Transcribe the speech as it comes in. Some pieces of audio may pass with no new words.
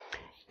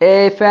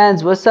Hey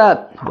friends, what's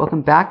up?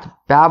 Welcome back to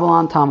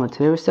Babylon Talmud.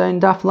 Today we're studying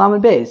Daf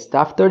Lamed Beis,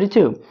 Daf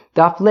 32,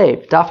 Daf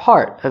Lev, Daf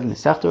Heart of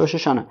Masechta Rosh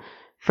Hashanah.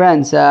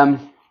 Friends, you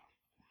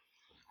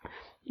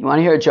want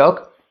to hear a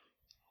joke?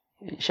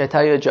 Should I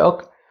tell you a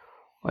joke?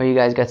 Or you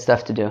guys got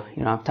stuff to do? You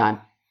don't have time.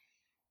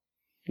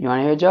 You want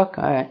to hear a joke?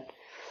 Alright.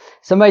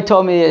 Somebody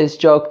told me this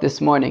joke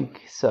this morning,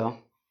 so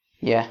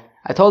yeah.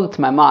 I told it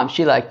to my mom,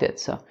 she liked it,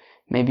 so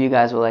maybe you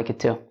guys will like it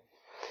too.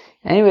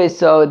 Anyway,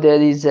 so there are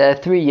these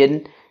three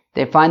Yidden.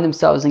 They find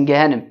themselves in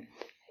Gehenna,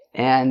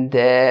 and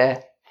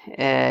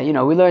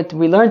we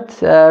learned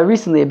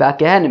recently about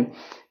Gehenna,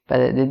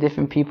 but the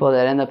different people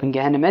that end up in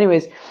Gehenna.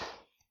 Anyways,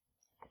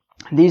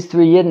 these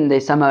three Yidden, they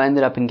somehow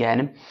ended up in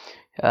Gehenna.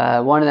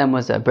 One of them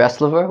was a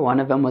Breslover,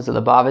 one of them was a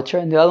Lubavitcher,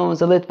 and the other one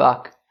was a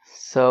Litvak.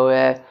 So,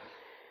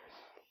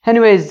 the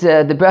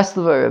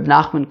Breslover of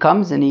Nachman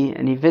comes and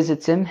he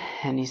visits him,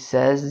 and he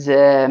says,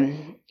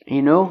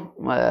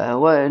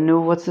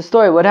 what's the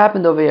story? What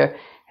happened over here?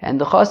 And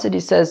the chassid,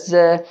 he says,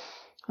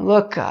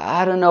 look,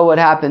 I don't know what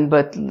happened,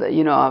 but,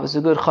 I was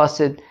a good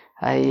chassid.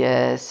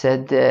 I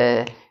said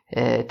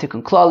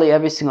Tikkun Klali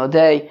every single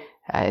day.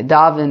 I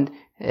davened.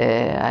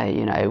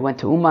 I went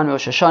to Uman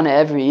Rosh Hashanah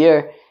every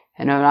year.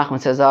 And Rav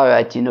Nachman says, all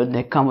right,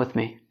 Nick, come with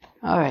me.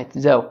 All right,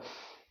 so.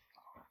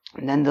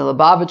 And then the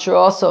Lubavitcher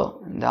also.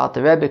 And the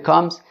Alter Rebbe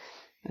comes.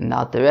 And the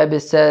Alter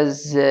Rebbe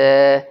says,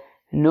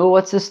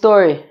 what's the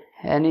story?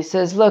 And he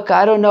says, look,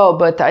 I don't know,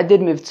 but I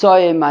did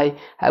Mivtzoyim.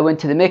 I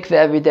went to the mikveh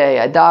every day.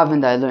 I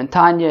davened. I learned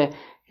Tanya,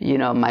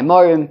 my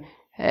Morim.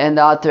 And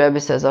the Alter Rebbe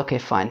says, okay,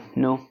 fine.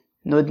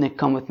 Nudnik,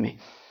 come with me.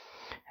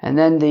 And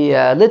then the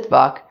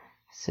Litvak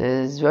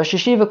says, Rosh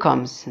Hashiva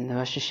comes. And the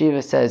Rosh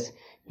Hashiva says,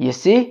 you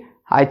see,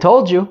 I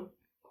told you.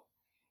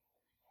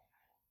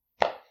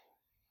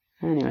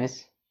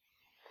 Anyways.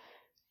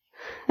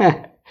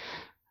 What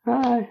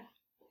do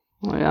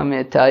you want me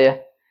to tell you?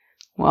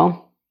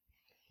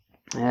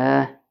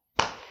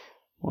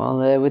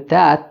 With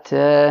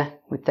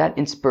that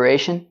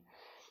inspiration,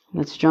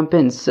 let's jump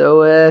in.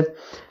 So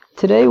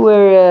today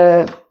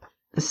we're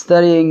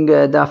studying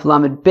Daf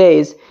Lamed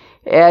Beis,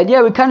 and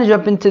we kind of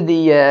jump into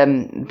the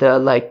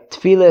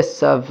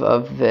tefillas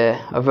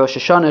of Rosh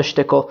Hashanah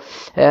shtickle.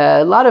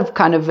 A lot of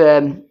kind of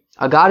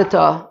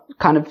Agadata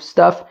kind of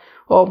stuff.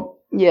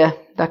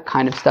 That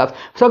kind of stuff.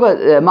 We'll talk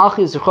about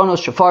Malchus,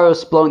 Zichronos,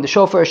 Shofaros, blowing the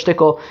shofar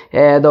shtickle,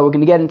 though we're going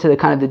to get into the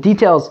kind of the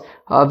details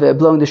of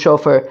blowing the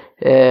shofar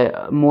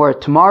more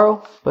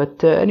tomorrow.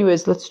 But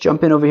anyways, let's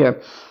jump in over here.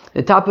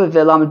 The top of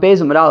Lamed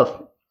Beis Amud Aleph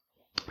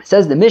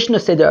says the Mishnah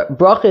say the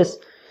brachis,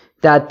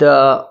 that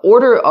the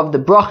order of the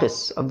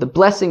brachis, of the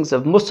blessings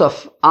of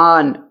Musaf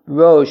on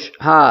Rosh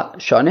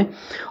Hashanah,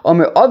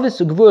 Omer Avis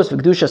Ugvuros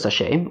V'Kedushas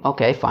Hashem.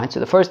 Okay, fine. So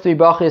the first three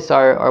brachis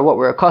are what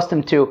we're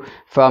accustomed to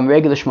from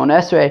regular Shmona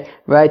Esrei,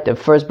 right? The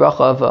first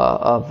bracha of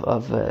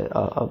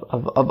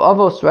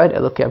Avos, right?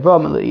 Elokei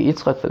Avram, Elokei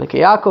Yitzchak, Elokei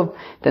Yaakov.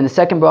 Then the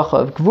second bracha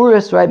of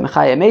Gvuros, right?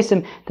 Mechaya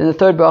Mesim. Then the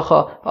third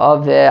bracha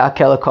of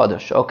Akel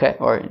HaKadosh. Okay,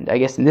 or I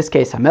guess in this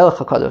case Hamelech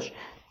HaKadosh.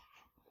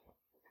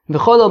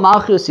 V'chol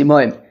Malchus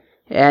Imoim.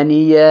 And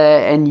you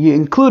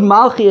include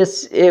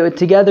Malchus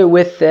together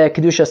with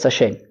Kedushas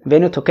Hashem.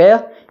 Venu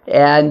Tokea,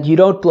 and you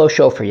don't blow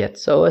shofar yet.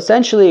 So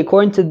essentially,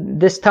 according to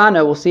this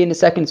Tana, we'll see in a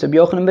second, it's Rabbi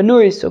Yochanan ben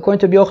Nuri. So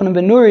according to Rabbi Yochanan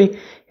ben Nuri,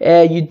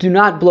 you do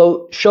not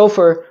blow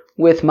shofar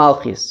with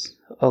Malchus.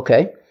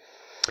 Okay?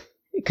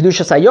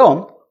 Kedushas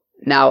Hayom.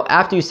 Now,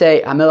 after you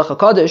say Hamelech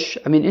HaKadosh,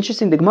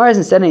 interesting, the Gemara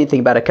hasn't said anything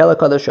about Akel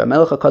HaKadosh or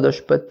Hamelech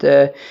HaKadosh, but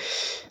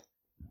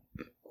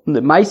the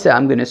Maisa,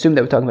 I'm going to assume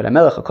that we're talking about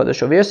Hamelech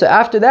HaKadosh over here. So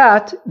after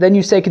that, then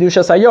you say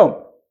Kedushas Hayom,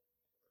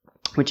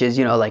 which is,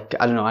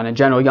 on a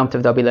general Yom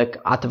Tov, they'll be like,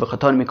 Atav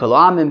V'chatonim Mikol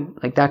Amim,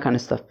 like that kind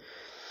of stuff.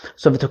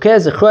 So V'tokeh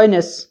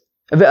Zechroines,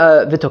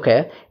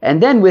 V'tokeh,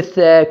 and then with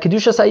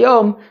Kedushas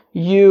Hayom,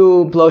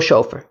 you blow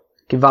shofar,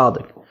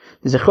 Givaldik.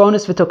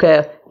 Zechronis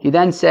V'tokeh, you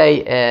then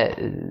say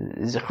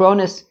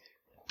Zechronis,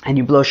 and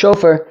you blow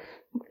shofar,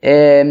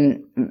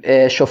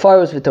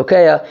 shofaros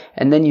v'tokeya,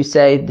 and then you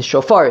say the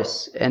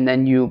shofaris, and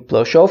then you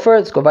blow shofar.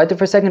 Let's go weiter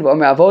for a second.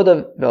 V'omer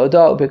avoda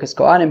v'oda u'birkas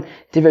kohanim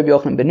divrei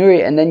Yochanan ben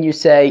Nuri, and then you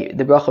say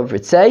the bracha of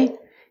Ritzei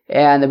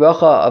and the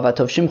bracha of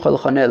Atov Shimcha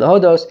l'chanei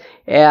lehodos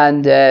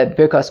and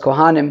birkas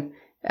kohanim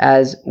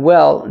as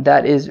well.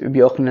 That is Rabbi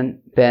Yochanan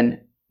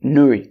ben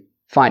Nuri.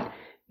 Fine.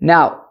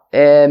 Now,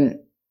 okay,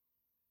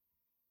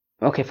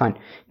 fine.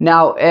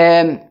 Now,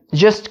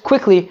 just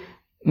quickly.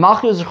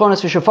 Malchus,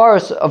 Zichronos,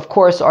 V'Shofaros, of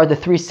course, are the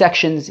three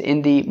sections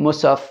in the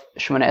Musaf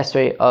Shmona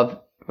Esrei of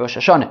Rosh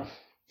Hashanah.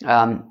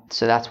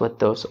 So that's what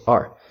those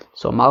are.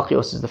 So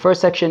Malchus is the first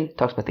section,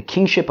 talks about the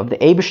kingship of the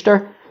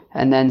Eibishter,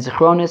 and then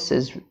Zichronos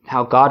is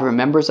how God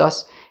remembers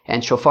us,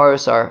 and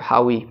Shofaros are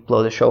how we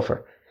blow the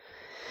shofar.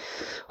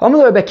 Now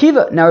Rabbi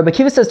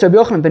Akiva says to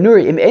Rabbi Yochanan ben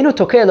Nuri, Im eino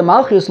tokeh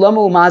leMalchus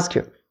lama hu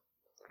mazkir.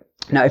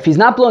 Now, if he's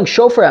not blowing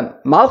shofar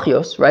at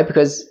Malchus, right,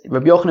 because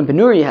Rabbi Yochanan ben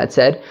Nuri had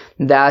said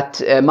that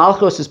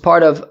Malchus is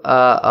part of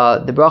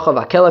the bracha of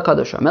Akel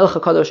HaKadosh or Hamelech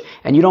HaKadosh,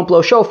 and you don't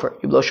blow shofar.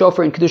 You blow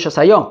shofar in Kedushas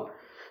Hayom.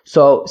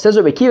 So, says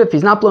Rabbi Akiva, if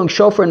he's not blowing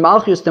shofar in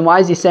Malchus, then why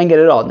is he saying it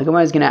at all? The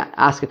Gemara is going to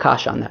ask a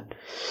kasha on that.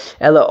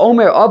 Ela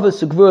Omer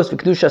Avos Ugvurus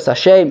v'Kedushas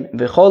Hashem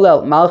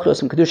v'Cholel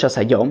Malchus v'Kedushas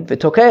Hayom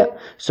v'Tokea.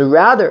 So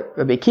rather,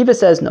 Rabbi Akiva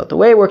says, no, the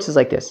way it works is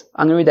like this.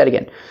 I'm going to read that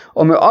again.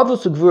 Omer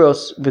Avos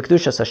Ugvurus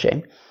v'Kedushas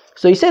Hashem.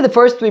 So you say the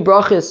first three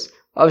brachas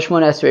of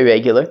Shemona Esrei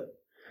regular.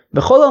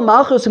 V'Cholel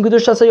Malchus and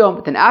Kedushas Hayom.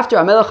 But then after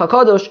Amelech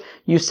HaKadosh,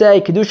 you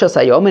say Kedushas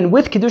Hayom, and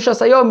with Kedushas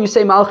Hayom, you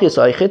say Malchus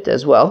Oichet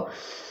as well.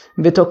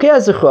 V'Tokea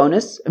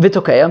Zichronis,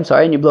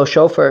 and you blow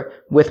shofar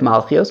with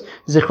Malchus.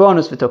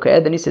 Zichronis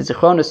v'Tokea, then he says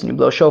Zichronis and you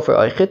blow shofar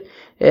Oichet.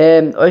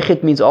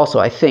 Oichet means also,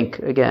 I think,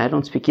 again, I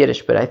don't speak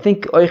Yiddish, but I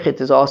think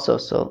Oichet is also,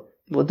 so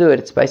we'll do it,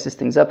 it spices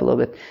things up a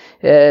little bit.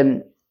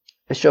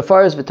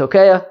 Shofar is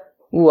v'Tokea,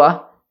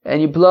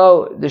 and you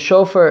blow the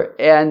shofar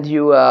and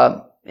you,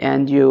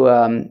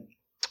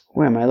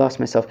 where am I? I lost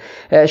myself.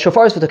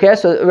 Shofaros v'tokea.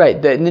 So right,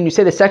 and then you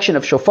say the section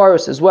of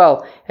shofaros as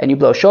well, and you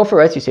blow shofar.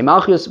 Right, so you say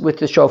malchus with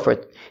the shofar,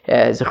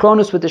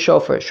 zichronos with the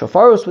shofar,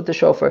 shofaros with the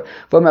shofar,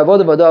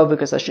 v'mavoda v'adav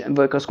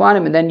v'kas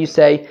kwanim, and then you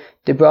say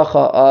the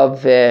bracha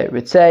of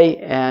ritzei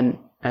and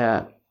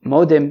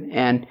modim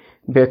and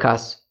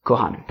birkas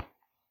kohanim.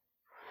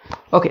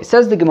 Okay,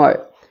 says the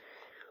Gemara.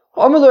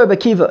 Omer Rabbi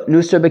Akiva,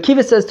 Rabbi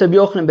Akiva says to Rabbi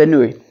Yochanan ben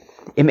Nuri,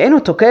 Im enu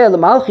tokea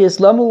l'malchus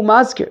lamu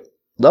mazkir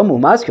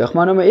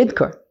achman omer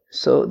idkar.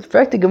 So the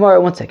fact the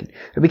Gemara, one second.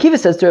 Rabbi Akiva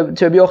says to Rabbi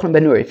Yochanan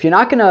ben Nuri, if you're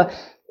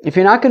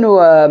not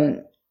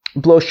gonna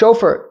blow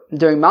shofar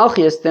during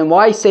Malchus, then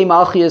why say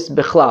Malchus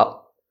bechlal?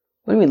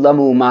 What do you mean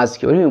lamu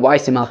mazkir? What do you mean why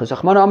say Malchus?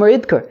 Achman amar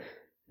idkar.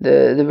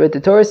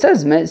 The Torah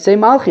says say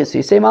Malchus. So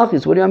you say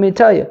Malchus. What do you want me to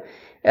tell you?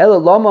 Ela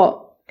lama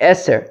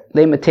eser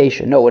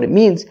limitation. No, what it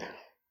means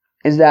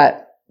is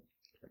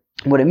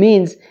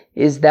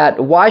that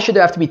why should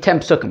there have to be 10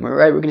 psukim?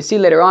 Right? We're going to see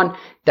later on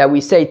that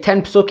we say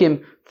 10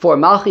 psukim for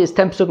Malchus,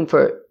 10 psukim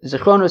for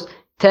Zichronos,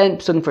 10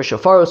 psukim for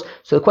Shofaros.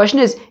 So the question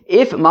is,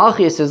 if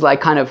Malchus is like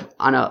kind of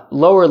on a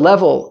lower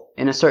level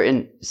in a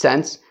certain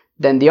sense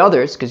than the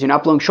others, because you're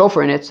not blowing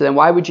shofar in it, so then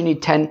why would you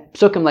need 10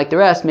 psukim like the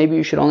rest? Maybe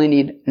you should only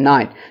need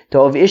 9.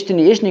 Tov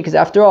ishtini ishni, because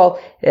after all,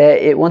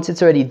 once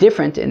it's already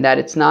different in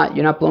that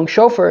you're not blowing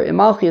shofar in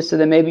Malchus, so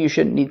then maybe you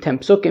shouldn't need 10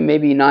 psukim,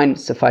 maybe 9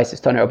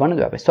 suffices.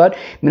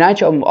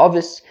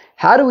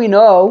 How do we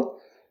know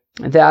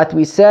that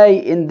we say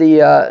in the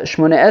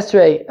Shemona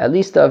Esrei, at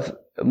least of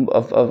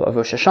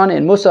Rosh Hashanah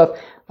and Musaf,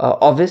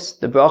 Ovis,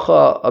 the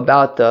bracha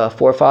about the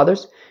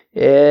forefathers,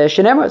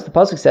 Shenemar, as the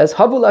pasuk says,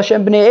 Havul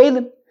Hashem b'nei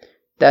Elim.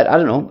 That, I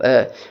don't know.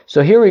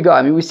 So here we go.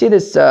 I mean, we see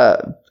this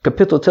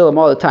kapitel Tilim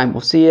all the time.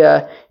 We'll see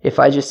if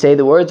I just say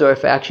the words or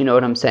if I actually know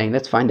what I'm saying.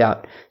 Let's find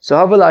out. So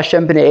Havul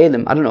Hashem b'nei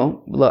Elim. I don't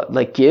know.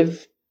 Like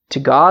give to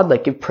God,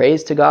 like give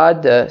praise to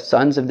God, the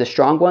sons of the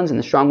strong ones, and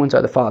the strong ones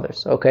are the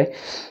fathers. Okay.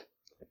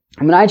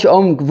 How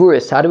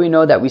do we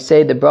know that we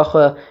say the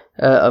bracha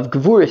of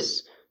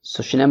Gvuris?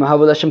 So Shneimar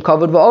Havul Hashem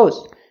kavod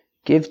va'oz.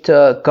 Give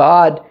to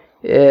God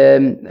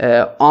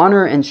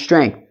honor and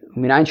strength. How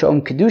do we know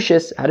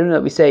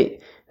that we say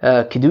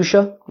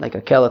Kedusha, like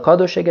a Kel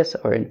HaKadosh, I guess,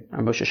 or in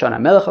Rosh Hashanah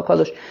Melech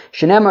HaKadosh?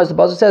 Shneimar, as the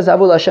Bible says,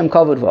 Havul Hashem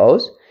kavod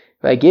va'oz.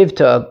 Right? Give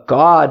to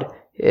God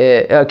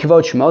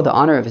Kivod Shemo, the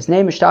honor of His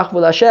name.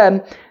 Ishtachvu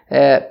Hashem.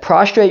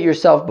 Prostrate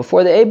yourself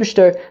before the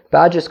Eibishter,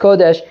 B'Ajas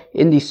Kodesh,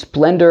 in the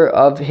splendor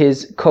of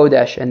His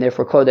Kodesh, and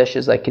therefore Kodesh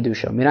is like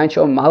Kedusha.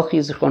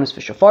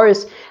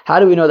 How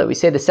do we know that we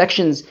say the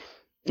sections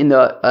in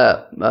the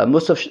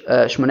Musaf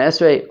Shemona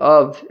Esrei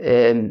of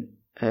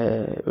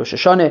Rosh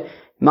Hashanah,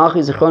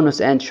 Malchi,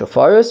 Zichronos, and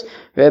Shofaros?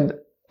 Reb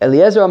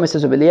Eliezer,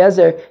 says Reb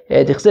Eliezer,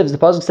 the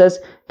pasuk says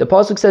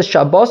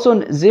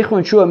Shabboson,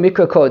 Zichron, Shua,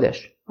 Mikra,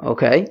 Kodesh.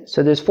 Okay,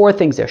 so there's 4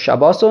 things there: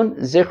 Shabboson,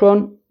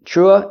 Zichron,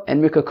 Trua,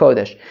 and Mikra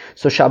Kodesh.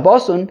 So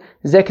Shabboson,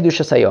 Zeh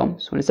Kedushas Hayom.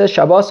 So when it says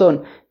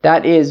Shabboson,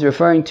 that is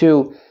referring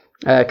to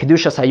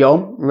Kedushas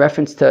Hayom,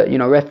 reference to,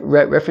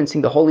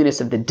 referencing the holiness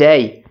of the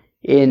day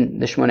in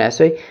the Shemona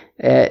Esrei.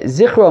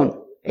 Zichron,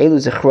 Elu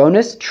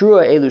Zichronis.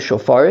 Trua, Elu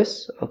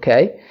Shofaris.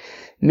 Okay.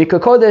 Mikra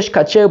Kodesh,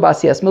 Kacher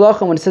B'Asiyas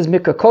Melachim. When it says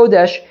Mikra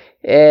Kodesh,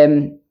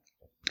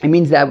 it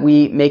means that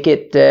we make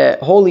it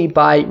holy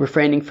by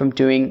refraining from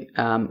doing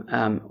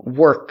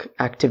work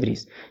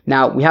activities.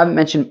 Now, we haven't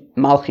mentioned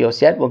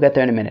Malchios yet. We'll get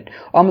there in a minute.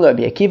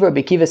 Rabbi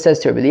Akiva says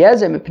to Rabbi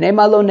Eliezer, Mipnei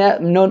ma lo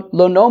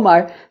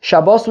nomar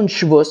Shabbosun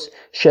Shvus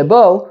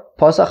Shebo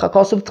Pasach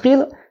HaKosov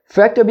Tchila.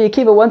 Correct Rabbi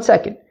Akiva, 1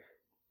 second.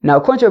 Now,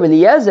 according to Rabbi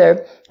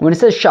Eliezer, when it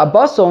says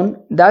Shabbosun,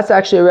 that's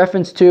actually a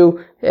reference to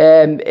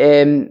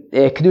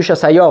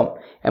Kedushas Hayom.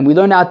 And we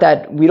learn out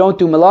that we don't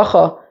do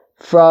Malacha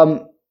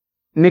from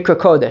Mikra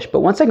Kodesh. But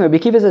 1 second, Rabbi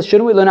Akiva says,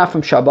 shouldn't we learn out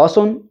from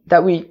Shabboson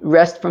that we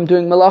rest from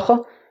doing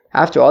Malacha?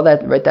 After all,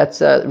 that's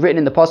written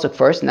in the pasuk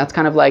first, and that's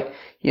kind of like,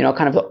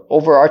 kind of the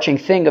overarching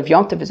thing of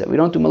Yom Tov is that we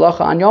don't do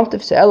Malacha on Yom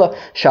Tov. Se'ela,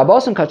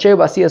 Shabboson kacher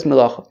b'asiyas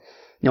Malacha.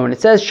 Now, when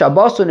it says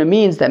Shabboson, it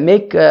means that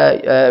make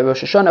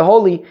Rosh Hashanah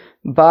holy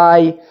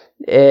by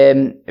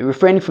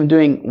refraining from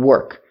doing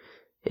work.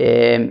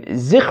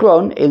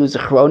 Zichron, Elu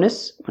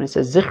Zichronis. When it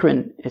says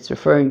Zichron, it's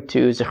referring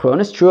to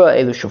Zichronis. Trua,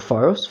 Elu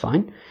Shofaros.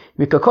 Fine.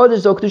 Mikra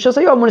Kodesh, Zok Kedushas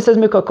Hayom. When it says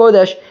Mikra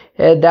Kodesh,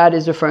 that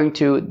is referring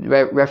to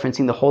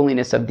referencing the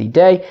holiness of the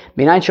day.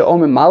 Minayin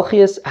she'omer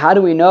Malchias. How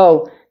do we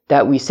know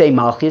that we say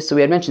Malchus. So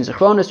we had mentioned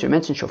Zichronos, we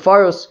mentioned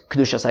Shofaros,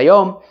 Kedushas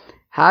Hayom.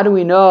 How do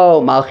we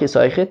know Malchus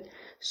Oichet?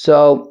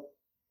 So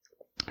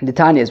the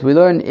Tanyas, we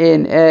learn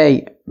in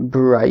a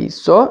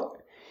Braiso,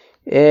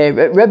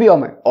 Rebbe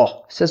Omer.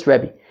 Says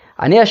Rebbe,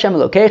 Ani Hashem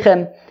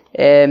Elokeichem,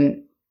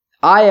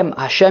 I am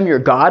Hashem your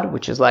God,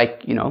 which is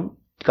like,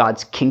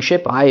 God's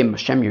kingship. I am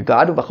Hashem your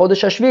God.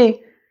 V'chodesh Hashvi,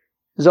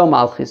 Zo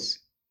Malchus.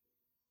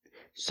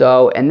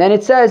 So, and then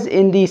it says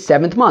in the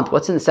 7th month.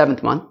 What's in the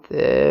 7th month?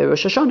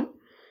 Rosh Hashanah.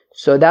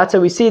 So that's how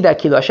we see that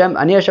Kilo Hashem,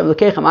 Ani Hashem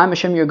Elokeichem, I'm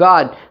Hashem your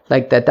God,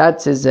 like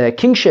that's his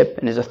kingship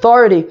and his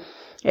authority.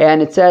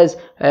 And it says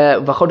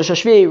V'chodesh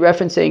Hashvi,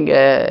 referencing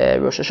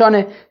Rosh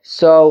Hashanah.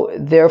 So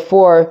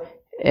therefore,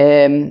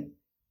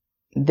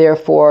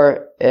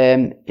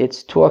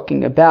 it's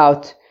talking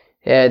about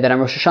that on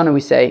Rosh Hashanah we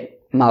say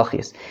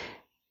Malchus.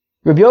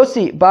 Rabbi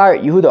Yossi bar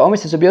Yehuda Omer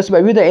says, Rabbi Yossi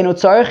bar Yehuda Eino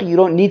Tzarech, you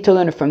don't need to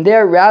learn it from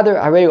there. Rather,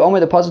 Harei Omer,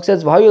 the pasuk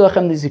says, V'hayu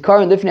lachem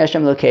l'zikaron lifnei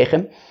Hashem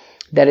Elokeichem,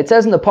 that it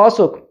says in the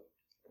pasuk,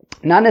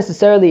 not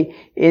necessarily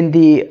in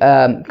the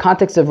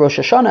context of Rosh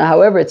Hashanah.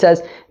 However, it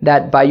says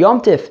that by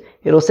Yom Tif,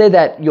 it'll say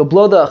that you'll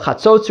blow the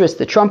chatzotzris,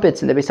 the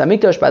trumpets, in the Beis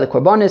Hamikdash by the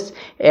korbanos,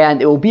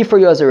 and it will be for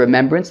you as a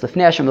remembrance,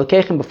 lifnei Hashem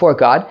Elokeichem, before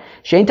God.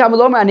 Shein tam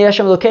lo omer ani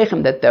Hashem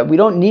Elokeichem, that we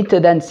don't need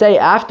to then say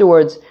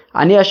afterwards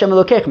ani Hashem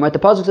Elokeichem. Right? The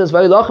pasuk says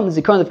Vayu lachem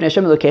zikaron lifnei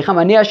Hashem Elokeichem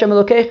ani Hashem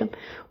Elokeichem.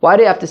 Why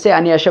do you have to say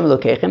ani Hashem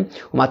Elokeichem?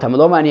 Uma tam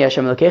lo omer ani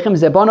Hashem Elokeichem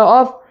zebono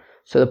of.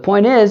 So the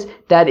point is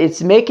that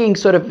it's making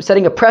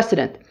setting a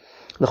precedent.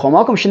 That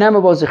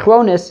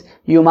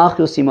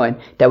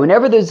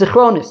whenever there's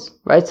zichronis,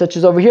 right, such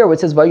as over here where it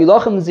says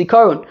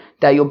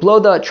that you'll blow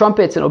the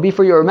trumpets and it'll be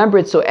for your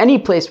remembrance. So any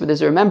place where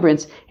there's a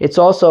remembrance, it's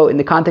also in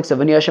the context of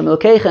Ani Hashem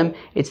Elokeichem,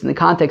 it's in the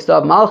context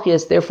of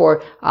Malchus.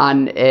 Therefore,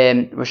 on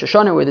Rosh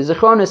Hashanah where there's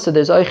zichronis, so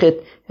there's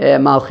Oichet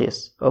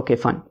Malchus. Okay,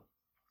 fine.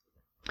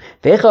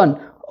 Ve'echon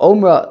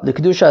Omra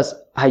l'kedushas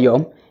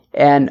hayom,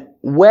 and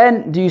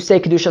when do you say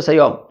Kedushas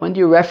Hayom? When do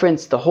you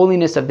reference the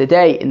holiness of the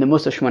day in the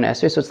Musaf Shmona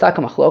Esrei? So it's Taka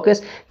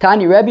Machlokas.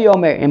 Tani Rebbe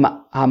Omer im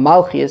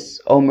HaMalchis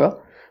Omra.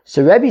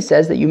 So Rebbe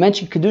says that you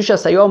mentioned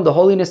Kedushas Hayom, the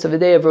holiness of the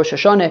day of Rosh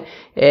Hashanah,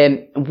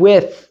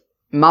 with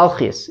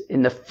Malchis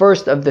in the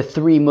first of the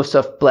 3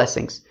 Musaf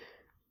blessings.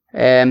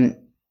 Mamatzinu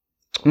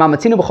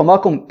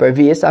b'chomakum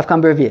bervius, afkan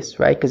bervius,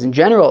 right? Because in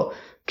general,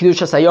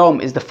 Kedushas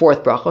Hayom is the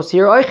 4th bracha. So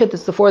here Oichet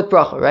is the 4th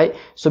bracha, right?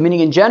 So meaning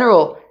in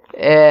general,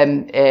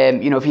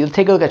 if you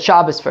take a look at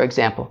Shabbos, for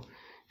example,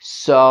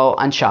 so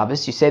on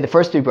Shabbos you say the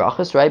first 3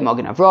 brachas, right?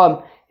 Magen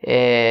Avram,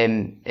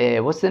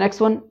 what's the next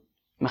one?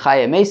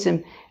 Mechaya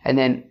Mesim, and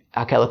then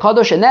Hakel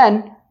Kadosh, and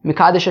then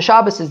Mekadesh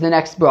HaShabbos is the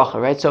next bracha,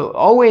 right? So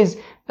always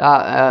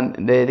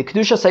the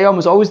Kedushas Hayom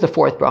is always the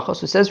 4th bracha.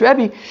 So it says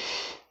Rebbe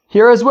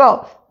here as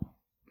well.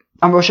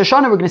 On Rosh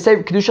Hashanah we're going to say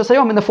Kedushas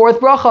Hayom in the 4th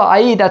bracha,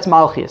 i.e. that's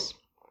Malchus.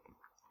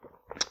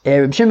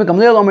 Reb Shimon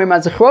Gamliel Omer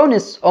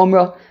Mazichronis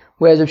Omra.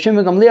 Whereas Reb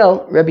Shimon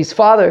Gamliel, Rebbe's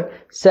father,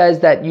 says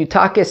that you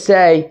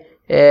say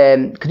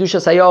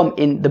Kedushas Hayom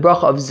in the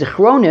bracha of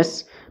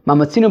Zichronis,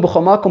 Mamatzinu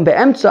b'chomakom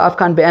be'emtza,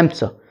 afkan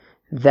be'emtza.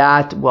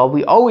 That,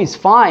 we always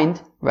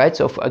find, right?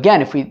 So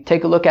if we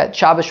take a look at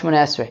Shabbos Shmona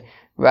Esrei,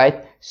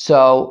 right?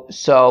 So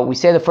we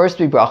say the first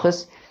 3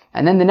 brachas,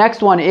 and then the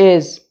next one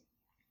is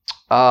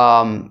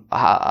Mekadesh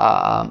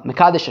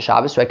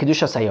HaShabbos, right?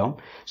 Kedushas Hayom.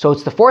 So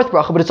it's the 4th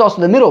bracha, but it's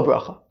also the middle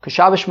bracha, because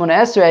Shabbos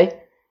Shmona Esrei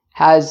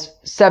has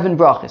 7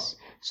 brachas.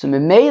 So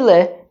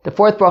Memele, the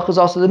 4th bracha is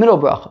also the middle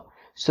bracha.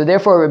 So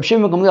therefore, Reb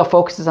Shimon Gamliel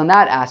focuses on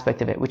that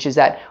aspect of it, which is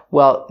that,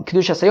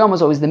 Kedushas Hayom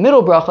is always the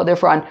middle bracha.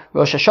 Therefore, on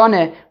Rosh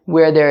Hashanah,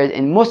 where there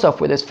in Musaf,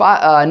 where there's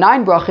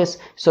 9 brachas,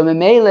 so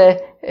Memele,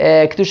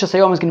 Kedushas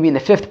Hayom is going to be in the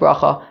 5th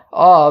bracha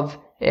of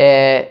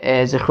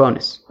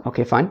Zichronis.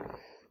 Okay, fine.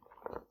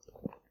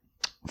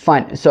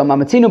 So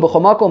Mamatzinu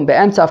b'chomakom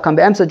be'emtza, afkan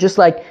be'emtza, just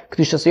like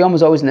Kedushas Hayom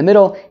is always in the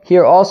middle.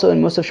 Here also in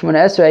Musaf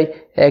Shmona Esrei,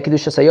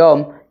 Kedushas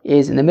Hayom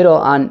is in the middle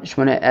on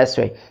Shmona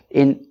Esrei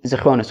in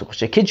Zichronos.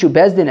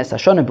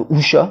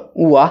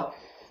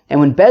 And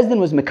when Bezdin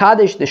was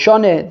Mekadesh the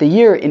Shoneh, the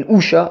year in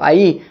Usha,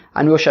 i.e.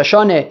 on Rosh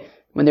Hashanah,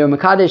 when they were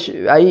Mekadesh,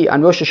 i.e.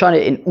 on Rosh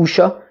Hashanah in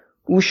Usha.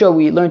 Usha,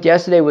 we learned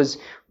yesterday, was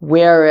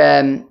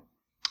where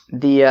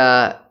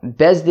the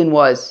Bezdin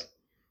was,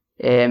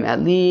 at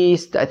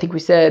least, I think we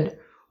said,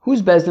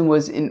 whose Bezdin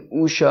was in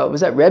Usha? Was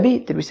that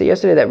Rebbe? Did we say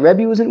yesterday that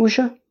Rebbe was in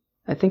Usha?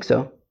 I think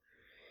so.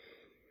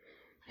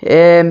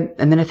 And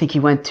then I think he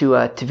went to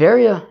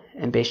Tiveria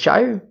and Beis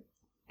Shire.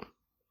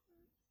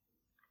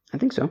 I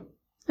think so.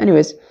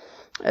 Anyways,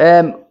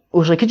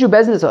 Ushakitchu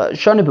Bezdin is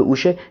Shana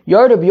be'Usha.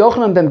 Yard Rabbi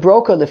Yochanan ben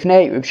Broka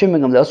lefnei Reb Shimon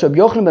Gamliel. So Rabbi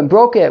Yochanan ben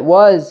Broka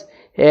was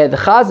the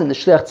Chazan, the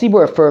Shliach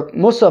Tzibur for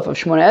Musaf of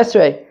Shmona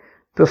Esrei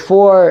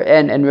before,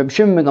 and Rabbi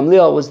Shimon ben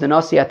Gamliel was the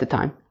Nasi at the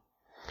time.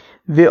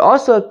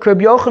 Ve'asa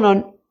Rabbi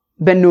Yochanan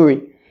ben Nuri.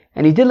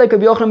 And he did like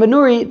Rabbi Yochanan ben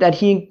Nuri, that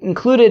he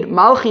included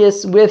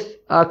Malchus with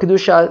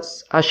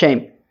Kedushas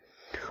Hashem.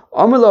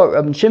 Amrlo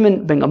Rabbi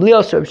Shimon ben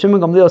Gamliel. So Rabbi Shimon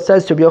ben Gamliel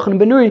says to Rabbi Yochanan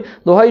ben Nuri,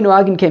 Lo hayu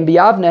noagin ken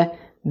b'Yavne,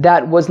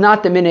 that was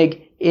not the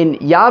minig in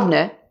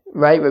Yavne,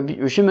 right?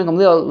 Rabbi Shimon ben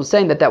Gamliel was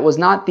saying that was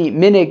not the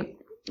minig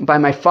by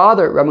my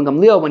father, Rabbi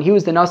Gamliel, when he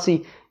was the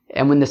Nasi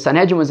and when the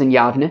Sanhedrin was in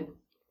Yavne.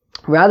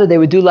 Rather, they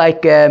would do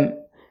like Rabbi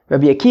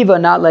Akiva,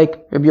 not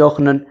like Rabbi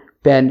Yochanan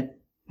ben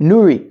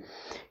Nuri.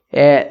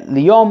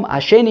 Liyom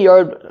Hasheni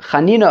Yord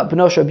Chanina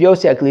B'nosh Rabbi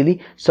Yossi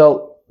Aglili.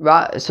 So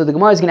the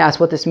Gemara is going to ask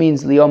what this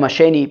means, Liyom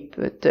Hasheni,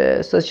 but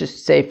so let's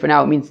just say for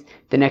now it means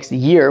the next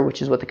year,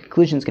 which is what the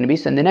conclusion is going to be.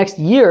 So in the next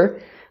year,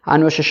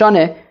 on Rosh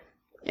Hashanah,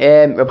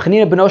 Rabbi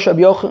Chanina B'nosh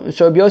Rabbi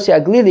Yossi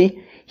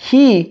Aglili,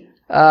 he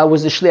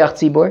was the Shliach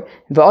Tzibor,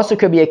 and also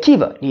Rabbi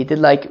Akiva. He did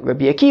like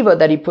Rabbi Akiva,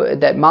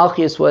 that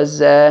Malchus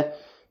was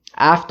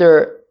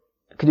after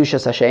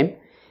Kedushas Hashem.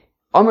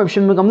 Amar Rabbi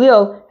Shimon ben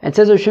Gamliel, and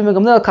says Rabbi Shimon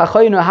ben Gamliel,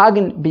 Kachoyinu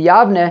Hagen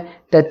b'Yavne,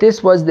 that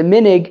this was the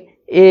minig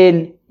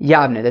in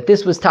Yavne, that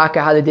this was Taka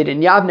how they did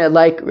in Yavne,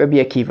 like Rabbi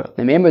Akiva.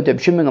 Remember Rabbi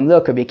Shimon ben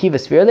Gamliel, Rabbi Akiva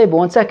Svirle, but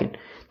 1 second.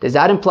 Does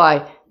that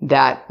imply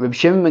that Rabbi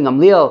Shimon ben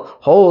Gamliel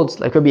holds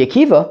like Rabbi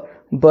Akiva,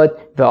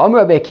 but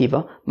V'Amar Rabbi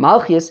Akiva,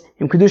 Malchus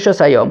im Kedushas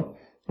Hayom,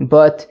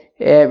 but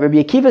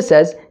Rabbi Akiva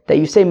says that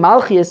you say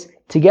Malchus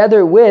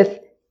together with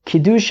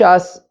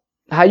Kedushas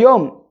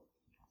Hayom,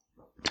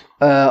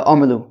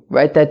 Amalu,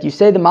 right? That you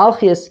say the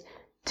Malchus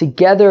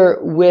together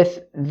with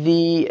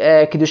the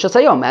Kedushas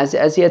Hayom,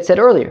 as he had said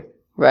earlier,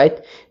 right?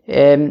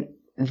 You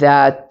say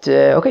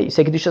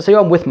Kedushas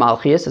Hayom with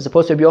Malchus, as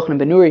opposed to Rabbi Yochanan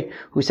ben Nuri,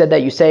 who said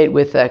that you say it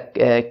with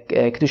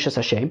Kedushas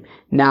Hashem.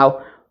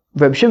 Now,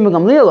 Rabbi Shimon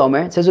ben Gamliel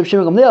Omer, it says Rabbi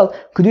Shimon ben Gamliel,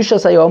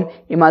 Kedushas Hayom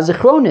ima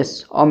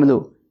zichronis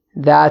Amalu,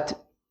 that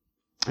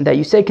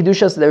you say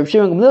Kedushas, that Rabbi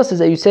Shimon ben Gamliel says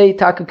that you say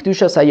Taka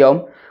Kedushas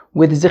Hayom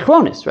with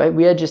zichronis, right?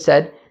 We had just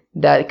said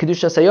that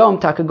Kedushas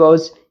Hayom Taka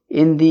goes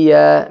in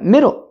the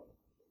middle.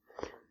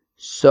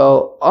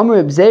 So Amr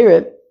Reb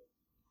Zeira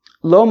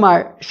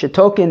Lomar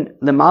Shetokin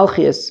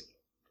Lemalchias.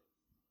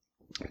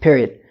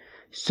 Period.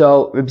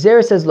 So Reb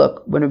Zeira says,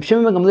 look, when Reb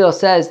Shimon ben Gamliel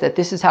says that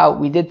this is how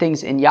we did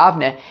things in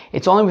Yavne,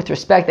 it's only with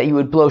respect that you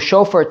would blow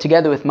shofar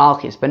together with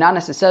Malchus, but not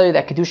necessarily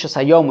that Kedushas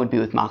Hayom would be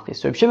with Malchus.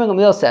 So Reb Shimon ben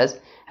Gamliel says,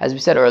 as we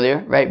said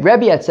earlier, right?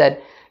 Rebbe had said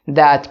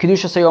that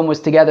Kedushas Hayom was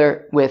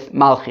together with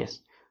Malchus.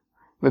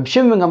 Rabbi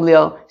Shimon ben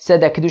Gamliel said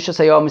that Kedushas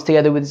Hayom is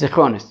together with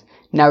Zichronis.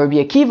 Now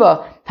Rabbi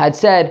Akiva had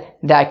said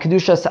that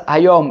Kedushas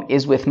Hayom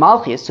is with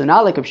Malchus, so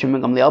not like Rabbi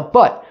Shimon ben Gamliel,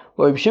 but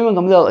what Rabbi Shimon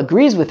ben Gamliel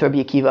agrees with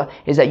Rabbi Akiva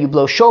is that you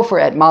blow shofar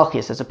at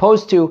Malchus, as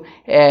opposed to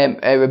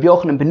Rabbi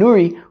Yochanan ben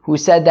Nuri, who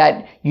said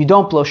that you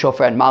don't blow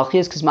shofar at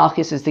Malchus, because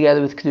Malchus is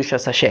together with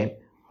Kedushas Hashem.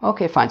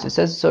 Okay, fine.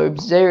 So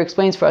Rabbi Zeir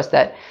explains for us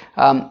that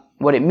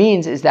what it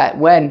means is that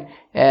when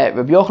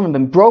Rabbi Yochanan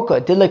ben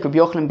Broka did like Rabbi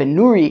Yochanan ben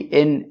Nuri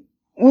in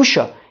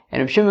Usha, and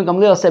Rabbi Shimon ben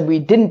Gamliel said we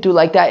didn't do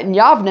like that in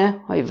Yavne,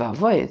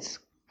 it's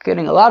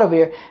getting a lot over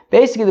here.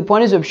 Basically, the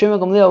point is Rabbi Shimon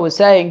ben Gamliel was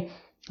saying,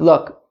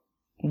 look,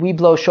 we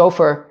blow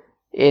shofar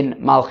in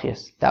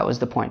Malchus. That was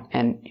the point.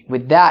 And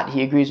with that,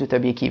 he agrees with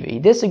Rabbi Akiva. He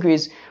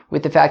disagrees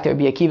with the fact that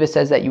Rabbi Akiva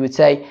says that you would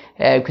say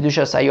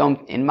Kedushas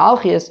Hayom in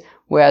Malchus,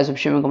 whereas Rabbi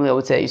Shimon ben Gamliel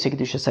would say you say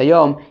Kedushas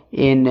Hayom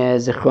in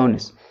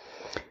Zichronis.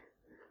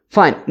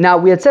 Fine. Now,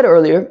 we had said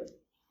earlier,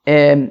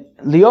 Liyom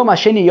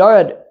Hasheni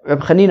Yarad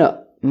Reb Chanina,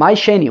 my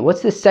Sheni,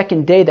 what's the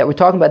second day that we're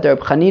talking about that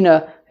Reb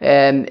Chanina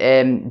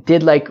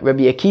did like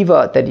Rabbi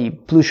Akiva, that he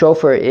blew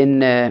shofar in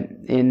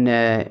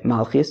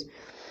Malchus?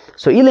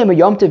 So Ilem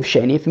Yom Tov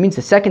Sheni, if it means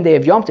the second day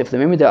of Yom Tov,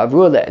 remember the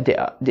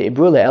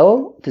Ibrul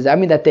El, does that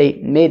mean that they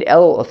made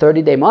El a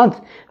 30-day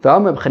month?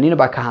 V'am Reb Chanina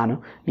bar Kahana,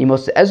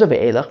 Mimos Ezra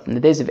ve'elach, from the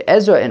days of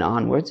Ezra and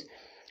onwards,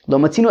 Lo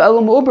Matzinu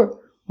Elul Mu'uber.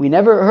 We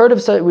never heard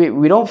of such,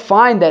 we don't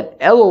find that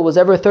Elul was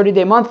ever a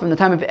 30-day month from the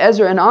time of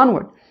Ezra and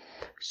onward.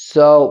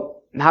 So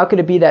how could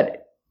it be that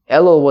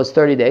Elul was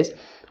 30 days?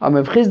 It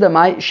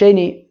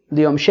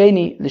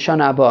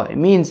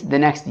means the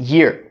next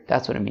year.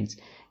 That's what it means.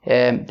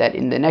 That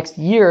in the next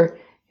year,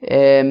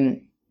 that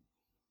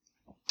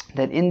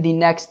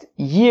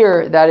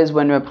is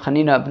when Reb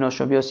Chanina B'nosh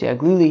Rabbi Yossi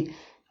Aglili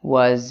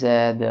was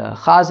the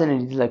Chazan,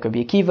 and he did like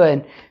Rabbi Akiva,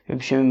 and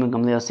Reb Shimon ben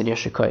Gamliel said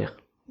Yasher Koyach.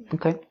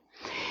 Okay.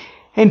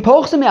 In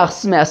Pochse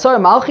Me'asar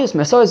Malchus,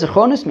 Me'asar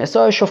Zichronis,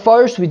 Me'asar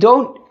Shofaris, we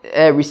don't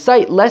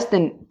recite less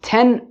than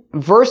 10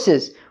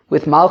 verses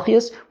with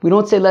Malchus. We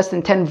don't say less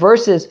than 10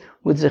 verses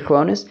with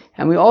Zichronis,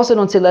 and we also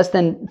don't say less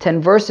than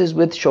 10 verses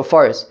with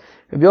Shofaris.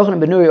 Rabbi Yochanan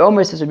ben Nuri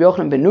Omer says Rabbi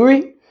Yochanan ben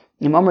Nuri,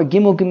 Omer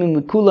Gimel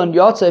Mikulan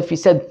Yotze, if he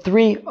said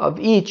 3 of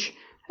each,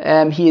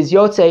 he is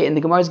Yotze, and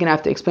the Gemara is going to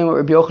have to explain what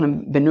Rabbi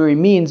Yochanan ben Nuri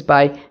means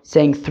by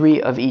saying 3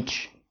 of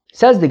each.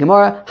 Says the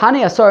Gemara,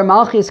 Hani Asar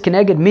Malchus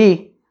Keneged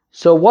Mi.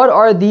 So what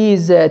are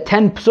these 10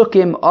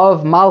 psukim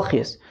of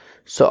Malchus?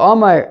 So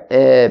Omar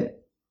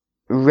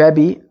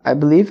Rebbe, I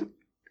believe.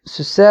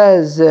 So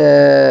says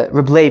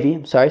Reb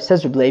Levi,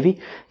 says Reb Levi,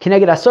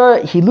 Keneged Asar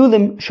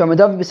Hilulim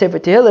Sharmadav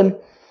B'Sefer Tehillim.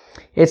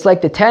 It's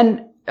like the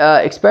 10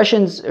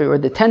 expressions, or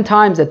the 10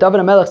 times that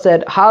David HaMelech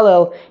said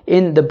Hallel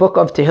in the book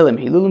of Tehillim.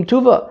 Hilulim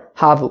Tuva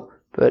Havu.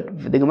 But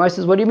the Gemara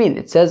says, what do you mean?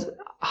 It says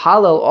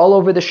Hallel all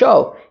over the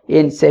show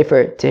in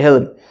Sefer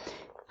Tehillim.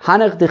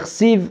 Hanach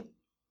Dichsiv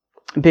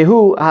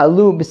Behu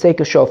Halu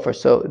B'Seika Shofar.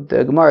 So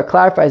the Gemara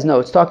clarifies, no,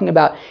 it's talking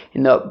about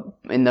in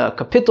the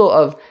capital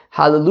of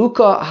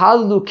Halaluka,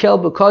 Halalu Kel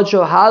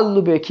B'Kodjo,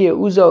 Halalu B'Rekia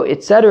Uzo,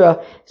 etc.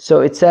 So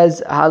it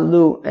says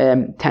Halalu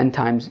 10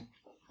 times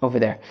over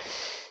there.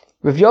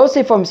 Rav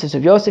Yosef says,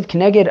 Rav Yosef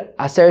keneged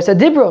Aseres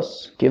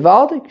Adibros,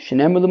 Givaldik,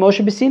 Shenemru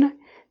L'Moshe B'Sinai,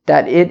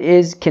 that it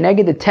is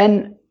keneged the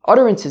 10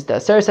 utterances, the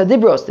Aseres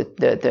Adibros,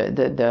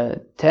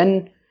 the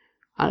 10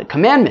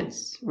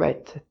 commandments,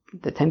 right?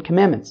 The 10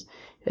 commandments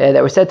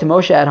that were said to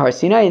Moshe at Har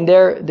Sinai, and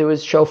there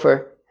was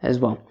shofar as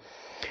well.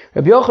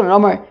 Rabbi Yochanan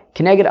Amar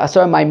keneged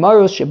Asar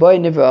Maimarus Sheboy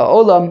Nivra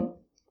Olam,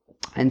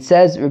 and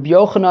says Rabbi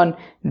Yochanan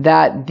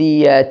that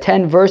the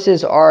 10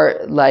 verses are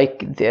like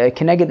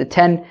keneged the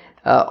 10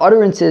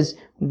 utterances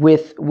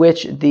with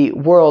which the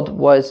world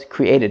was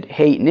created.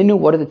 Hey Ninu,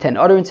 what are the 10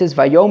 utterances?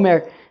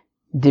 Vayomer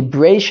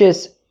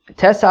Dibrachis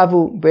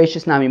Tesavu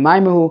Brachis Nami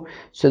Maimahu.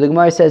 So the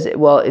Gemara says,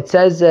 well, it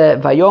says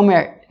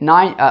Vayomer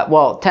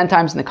 10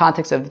 times in the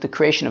context of the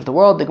creation of the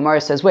world. The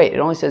Gemara says, wait, it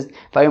only says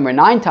Vayomer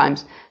 9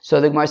 times. So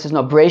the Gemara says,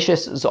 no,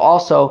 Brachis is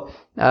also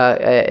how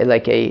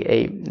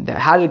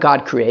did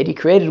God create? He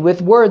created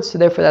with words, so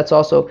therefore that's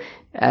also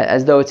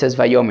as though it says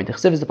Vayomer. The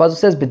Chassidus, the puzzle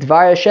says,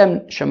 B'dvar Hashem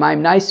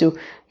Shamayim Naisu,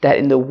 that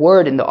in the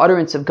word, in the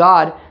utterance of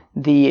God,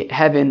 the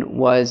heaven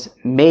was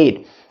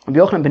made. Rabbi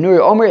Yochanan ben Nuri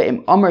Omer,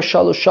 Im Omer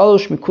Shalosh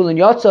Shalosh Mikulin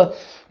Yotza.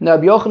 Now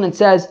Rabbi Yochanan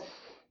says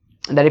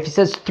that if he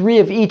says 3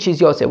 of each, he's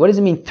Yotze. What does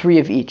it mean 3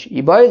 of each?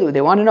 Yibaylu,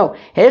 they want to know.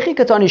 Hechi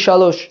Katani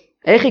Shalosh.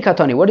 Echi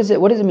Katani, what does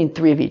it mean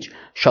 3 of each?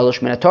 Shalosh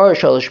min Torah,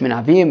 Shalosh min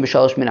Avim,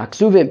 Shalosh min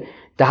Aksuvim,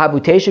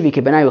 Dahabu Tesha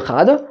v'Kibenai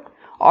Uchada?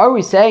 Are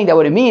we saying that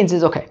what it means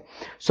is, okay,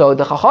 so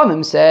the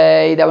Chachamim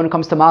say that when it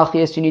comes to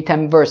Malchias, you need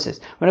 10 verses.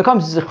 When it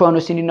comes to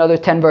Zichronos, you need another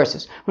 10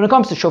 verses. When it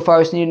comes to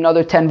Shofaros, you need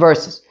another 10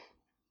 verses.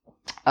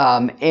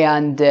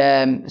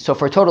 So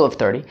for a total of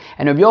 30.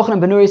 And Rabbi Yochanan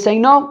ben Nuri is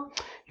saying, no,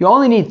 you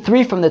only need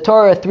 3 from the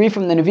Torah, 3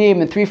 from the Nevi'im,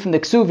 and 3 from the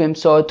Ksuvim,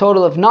 so a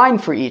total of 9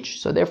 for each.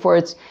 So therefore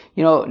it's,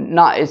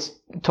 it's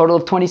a total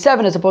of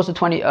 27 as opposed to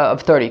 20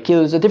 of 30.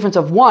 There's a difference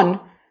of 1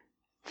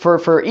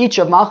 for each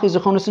of Malchus,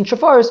 Zichronos, and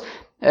Shofaros.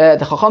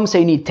 The Chacham say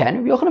you need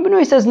 10. Rabbi Yochanan ben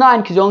Nuri says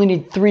 9 because you only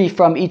need 3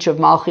 from each of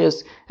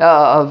Malchus,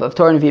 of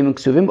Torah, Nevi'im, and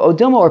Ksuvim.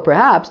 Odilma, or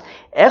perhaps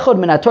Echad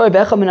min Torah,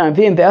 ve'echad min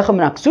Nevi'im, ve'echad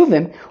min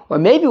Ksuvim. Or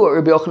maybe what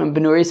Rabbi Yochanan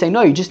ben Nuri is saying,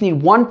 no, you just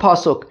need 1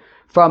 pasuk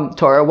from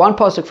Torah, 1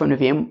 pasuk from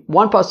Nevi'im,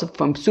 1 pasuk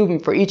from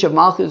Ksuvim for each of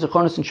Malchus,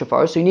 Zichronos, and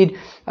Shofar. So you need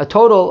a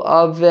total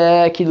of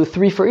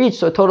 3 for each,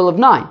 so a total of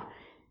 9.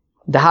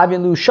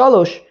 Dahavin lu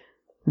shalosh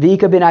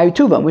v'ika ben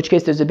ayutuva, in which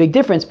case there's a big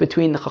difference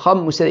between the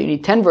Chacham who say that you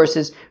need 10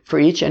 verses for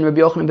each, and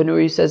Rabbi Yochanan ben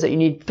Nuri says that you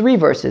need 3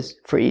 verses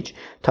for each.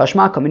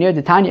 Tashma kamanir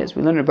detanya, as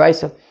we learn in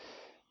Brisa.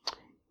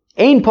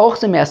 Ein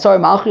pochsim me'asar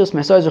malchus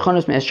me'asar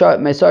zichronos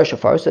me'asar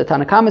shofar. So the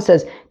Tanna Kama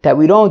says that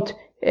we don't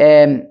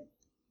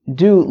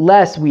do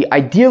less. We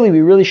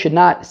really should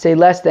not say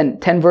less than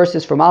 10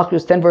 verses for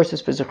malchus, 10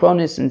 verses for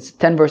zichronos, and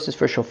 10 verses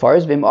for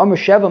shofars. V'im amr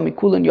sheva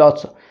mikulin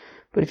yotza.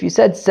 But if you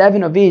said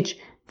 7 of each,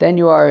 then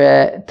you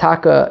are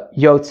taka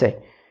yotze.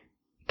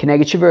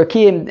 Keneged Shiva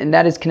Rakiyim, and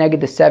that is Keneged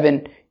the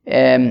 7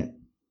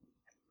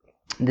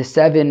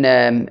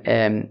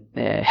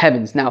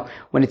 heavens. Now,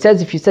 when it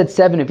says if you said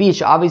 7 of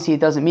each, obviously it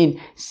doesn't mean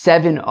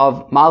 7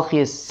 of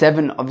Malchias,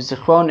 7 of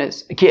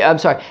Zichronis. I'm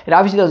sorry, it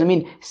obviously doesn't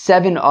mean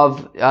 7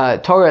 of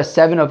Torah,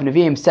 7 of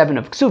Nevi'im, 7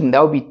 of Ksuvim.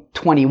 That would be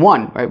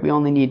 21, right? We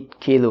only need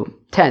Kilu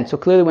 10. So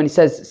clearly when he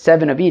says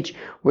 7 of each,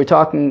 we're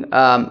talking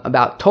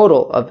about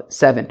total of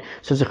 7.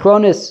 So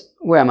Zichronis,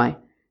 where am I?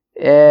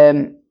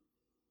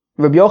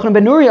 Rabbi Yochanan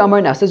ben Nuri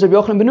Amar, now says Rabbi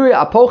Yochanan ben Nuri,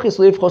 Apochis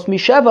leivchos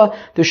misheva,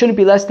 there shouldn't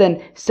be less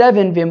than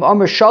 7, v'im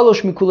Amar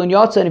shalosh mikulon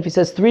yotze, and if he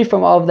says 3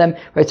 from all of them,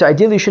 right, so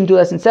ideally you shouldn't do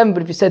less than 7,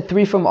 but if you said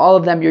 3 from all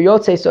of them, you're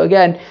yotze, so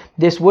again,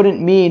 this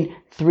wouldn't mean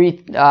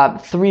 3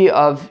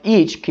 of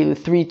each,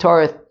 3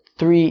 Torah,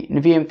 3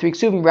 Nevi'im, 3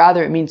 Ksuvim,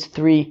 rather it means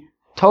 3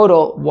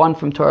 total, 1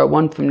 from Torah,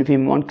 1 from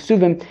Nevi'im, 1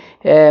 Ksuvim,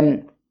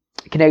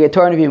 Keneged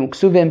Torah, Nevi'im,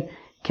 Ksuvim,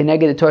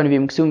 Keneged Torah,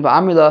 Nevi'im, Ksuvim,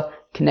 v'amrila,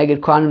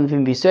 Keneged Kohanim,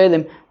 Nevi'im,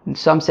 v'Yisraelim.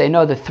 Some say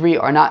no, the 3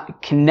 are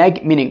not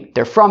Keneg, meaning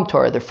they're from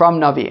Torah, they're from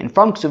Navi, and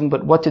from Ksuvim,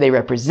 but what do they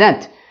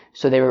represent?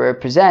 So they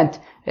represent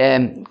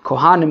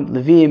Kohanim,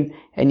 Levim,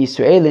 and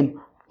Yisraelim,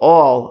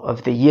 all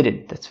of the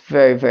Yidden. That's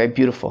very, very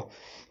beautiful.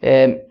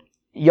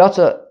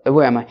 Yotza,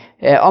 where am I?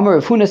 Amar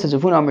Rav Huna says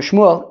Rav Huna Amar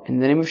Shmuel, in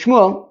the name of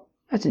Shmuel.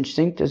 That's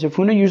interesting. Does Rav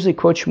Huna usually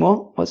quote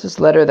Shmuel? What's this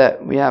letter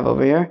that we have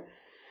over here?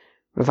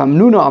 Rav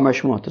Hamnuna Amar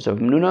Shmuel. Does Rav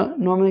Hamnuna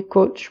normally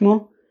quote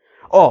Shmuel?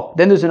 Oh,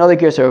 then there's another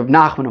gear, so Rav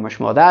Nachman Amar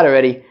Shmuel. That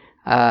already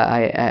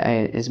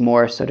is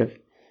more sort of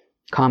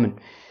common.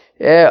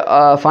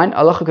 Fine.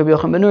 Allah Rabbi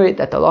Yochanan ben Nuri,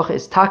 that Allah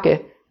is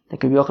take,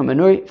 like Rabbi Yochanan ben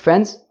Nuri.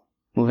 Friends,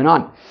 moving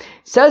on.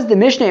 Says the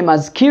Mishnah,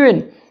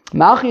 Mazkirin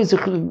Malchi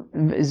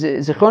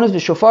Zichronos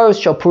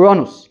v'Shofaros Shal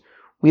Puranus.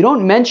 We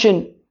don't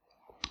mention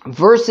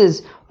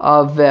verses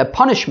of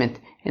punishment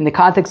in the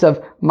context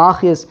of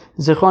Malchias,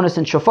 Zichronos,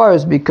 and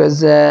Shofaros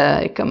because,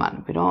 come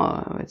on,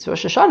 it's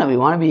Rosh Hashanah. We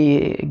want to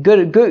be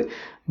good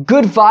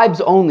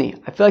vibes only.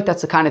 I feel like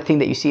that's the kind of thing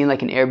that you see in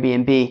like an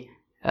Airbnb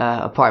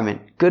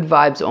apartment. Good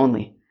vibes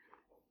only.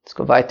 Let's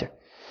go weiter.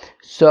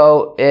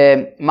 So,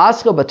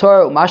 Maschil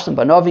b'Torah u'mashlim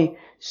b'Novi.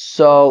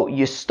 So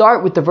you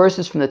start with the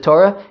verses from the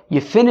Torah,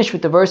 you finish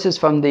with the verses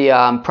from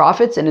the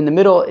prophets, and in the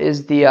middle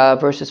is the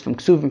verses from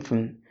Ksuvim,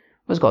 from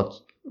what's it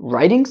called,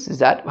 writings? Is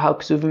that how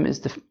ksuvim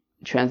is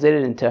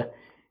translated into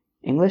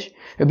English?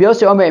 Rabbi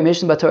Yossi Omer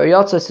Mishnah B'Torah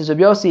Yotza says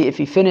Rabbi Yossi, if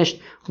he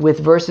finished with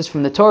verses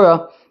from the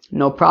Torah,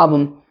 no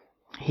problem,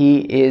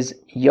 he is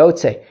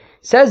Yotze.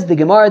 Says the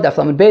Gemara, Daf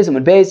Lamed Beis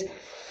Amud Beis,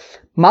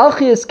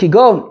 Malchias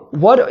Kigon,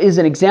 what is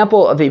an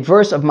example of a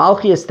verse of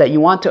Malchias that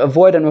you want to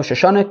avoid on Rosh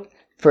Hashanah?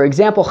 For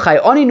example, Chai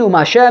Oninu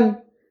Mashem,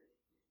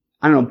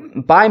 I don't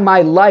know, by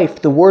my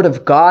life, the word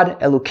of God,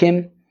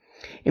 Elokim,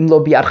 Im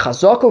lo biad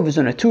chazoko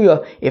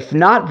v'zunatuya, if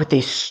not with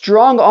a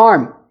strong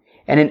arm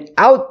and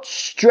a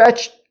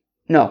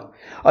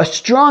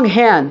strong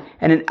hand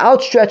and an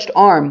outstretched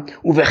arm,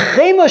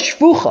 uvechema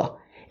shfucha,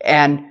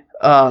 and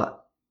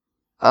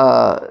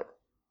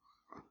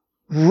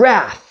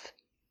wrath,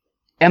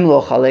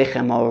 emloch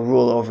aleichem, I will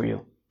rule over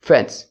you.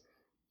 Friends,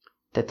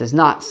 that does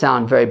not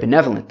sound very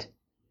benevolent.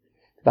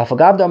 So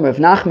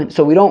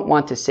we don't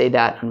want to say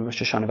that on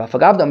Rosh Hashanah.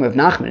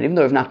 And even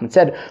though Rav Nachman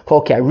said,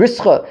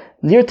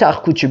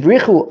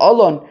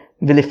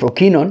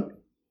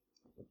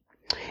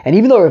 and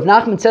even though Rav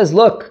Nachman says,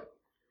 look,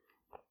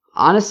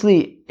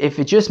 honestly, if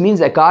it just means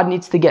that God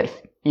needs to get,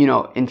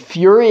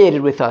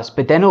 infuriated with us,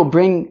 but then he'll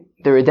bring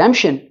the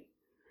redemption.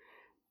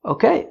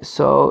 Okay,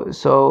 so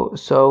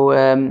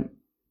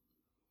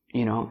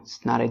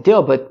it's not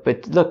ideal, but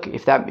look,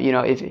 if that,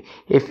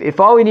 if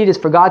all we need is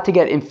for God to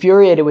get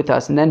infuriated with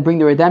us and then bring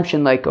the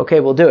redemption,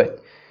 okay, we'll do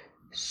it.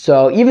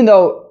 So even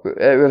though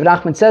Rav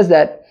Nachman says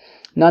that,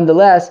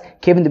 nonetheless,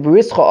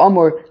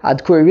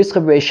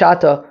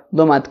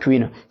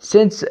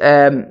 since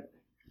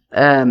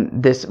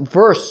this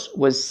verse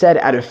was said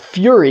out of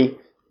fury,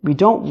 we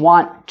don't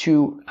want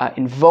to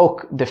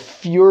invoke the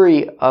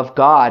fury of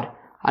God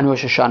on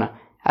Rosh Hashanah.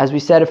 As we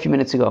said a few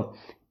minutes ago,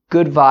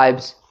 good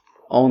vibes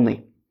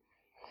only.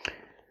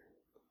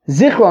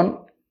 Zichron,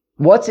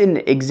 what's an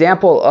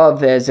example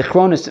of the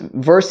Zichronis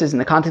verses in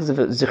the context of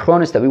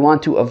Zichronis that we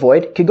want to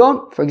avoid?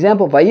 Kigon, for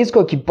example,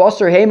 Vayizko ki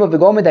basar heima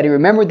v'gomer, that he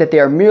remembered that they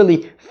are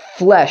merely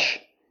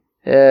flesh.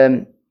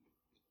 Alright.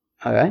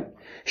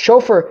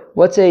 Shofar,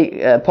 what's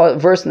a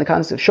verse in the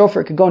context of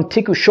shofar? Kigon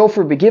tiku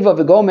shofar begiva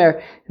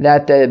v'gomer,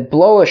 that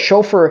blow a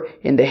shofar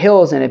in the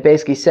hills, and it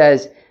basically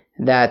says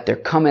that they're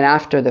coming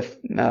after the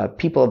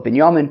people of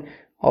Binyamin.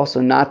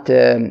 Also not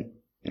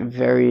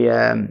very...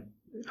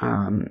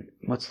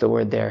 what's the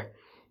word there?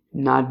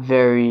 Not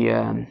very,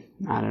 I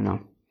don't know.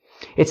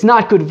 It's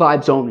not good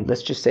vibes only,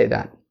 let's just say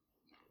that.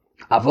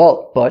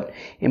 Avol, but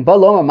in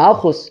Baloma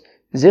Malchus,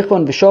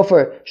 Zichron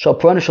v'Shofar shal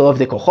prona shal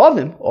avdei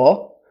kochavim,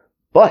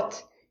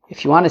 but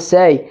if you want to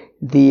say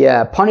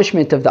the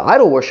punishment of the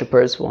idol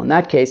worshippers, well, in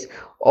that case,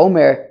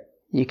 Omer,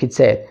 you could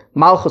say it.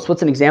 Malchus,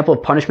 what's an example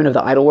of punishment of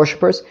the idol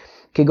worshippers?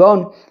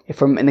 Kigon,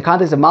 in the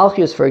context of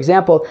Malchus, for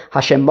example,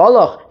 Hashem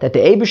Malach, that the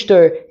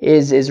Eibishter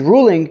is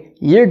ruling,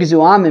 Yirgzu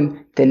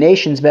Amim, the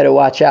nations better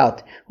watch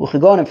out.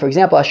 Uchigonim, for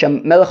example,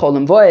 Hashem Melech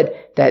Olam Voed,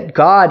 that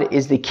God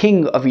is the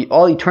king of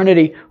all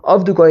eternity,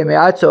 of the Goyim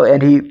Me'atzo,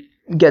 and he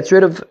gets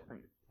rid of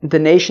the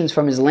nations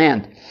from his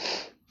land.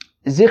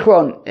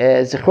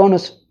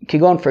 Zichronos,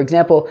 Kigon, for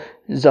example,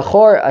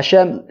 Zachor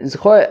Hashem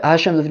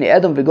Livnei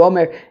Edom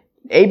V'Gomer,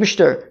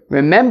 Eibishter,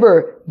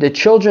 remember the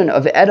children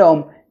of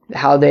Edom,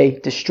 how they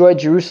destroyed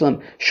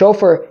Jerusalem.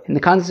 Shofar, in the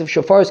context of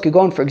shofars, could go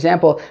on, for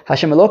example,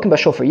 Hashem Elokim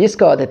b'shofar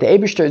Yiska, that the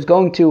Eibishter is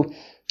going to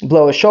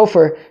blow a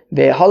shofar,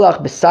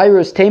 ve'halach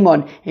b'sayrus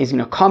teimon, and he's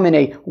going to come in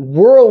a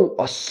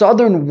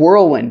southern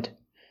whirlwind.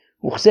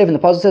 Uchsev, and the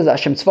Pasuk says,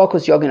 Hashem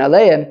tzvakos yogan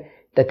aleim,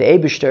 that the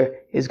Eibishter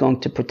is going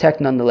to protect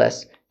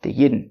nonetheless the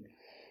Yidden.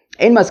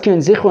 Ein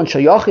maskirin zichron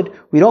shel yachid,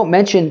 we don't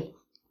mention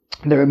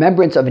the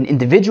remembrance of an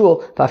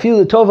individual,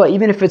 va'afilu tova,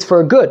 even if it's for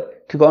a good.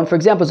 Could go on, for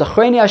example,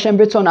 Zachreni Hashem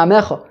b'ritzon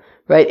amecha,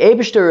 right?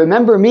 Eibishter,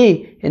 remember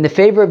me in the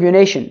favor of your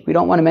nation. We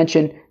don't want to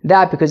mention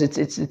that because it's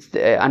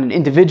on an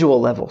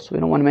individual level, so we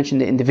don't want to mention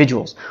the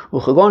individuals.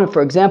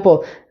 For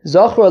example,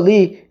 Zachra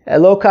li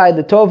Elokai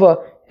l'tova,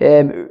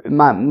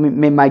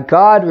 may my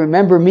God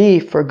remember me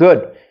for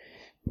good.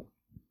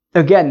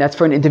 Again, that's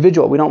for an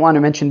individual. We don't want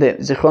to mention the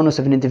zichronos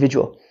of an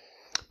individual.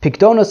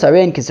 Pikdonos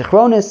arein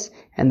kizichronis,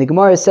 and the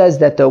Gemara says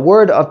that the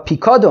word of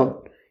pikadon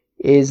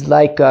is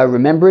like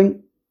remembering.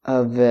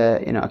 Of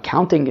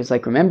accounting is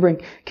like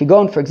remembering.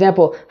 Kigon, for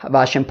example,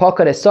 Hashem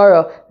Pakad es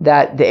Sarah,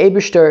 that the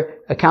Eibishter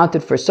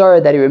accounted for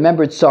Sarah, that he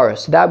remembered Sarah,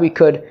 so that we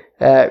could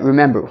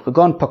remember.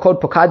 Kigon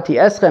Pakod Pakadti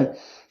Eschem,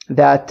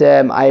 that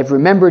I have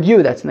remembered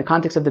you. That's in the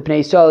context of the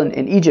Bnei Yisrael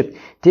in Egypt.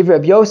 Div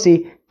Rabbi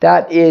Yossi,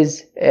 that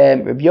is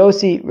Rabbi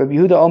Yossi, Rabbi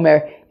Yehuda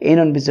Omer,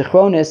 Einon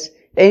B'Zichronis,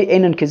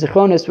 Einon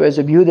Kizichronis, whereas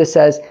Rabbi Yehuda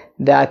says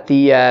that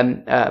the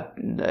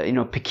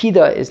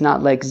Pekida is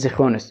not like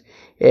Zichronis.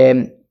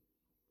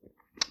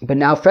 But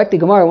now, Frek the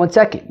Gemara, 1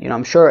 second.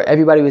 I'm sure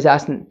everybody was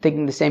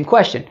thinking the same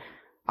question.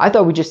 I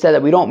thought we just said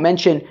that we don't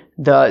mention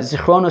the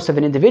zichronos of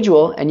an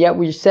individual, and yet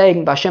we're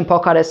saying Bashem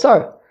Pakad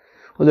Esar.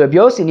 Well, the Rabbi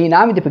Yossi,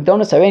 Ninami the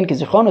Pikdonos Arein ki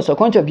zichronos. So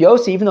according to Rabbi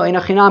Yossi, even though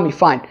Einachinami,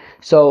 fine.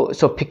 So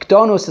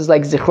Pikdonos is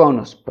like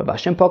zichronos, but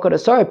Bashem Pakad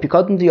Esar,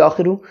 Pikadon di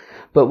Yachiru.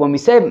 But when we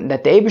say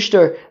that the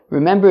Eibishter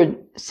remembered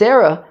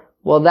Sarah,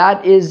 Well,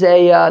 that is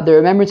the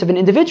remembrance of an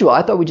individual.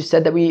 I thought we just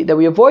said that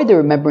we avoid the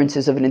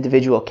remembrances of an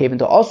individual.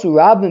 Also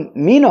Rab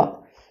Mina.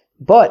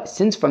 But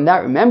since from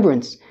that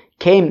remembrance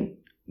came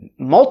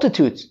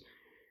multitudes,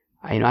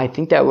 I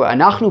think that we're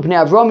Anachnu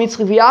Bnei Avram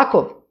Yitzchak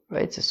v'Yaakov.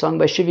 Right? It's a song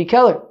by Shivi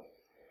Keller.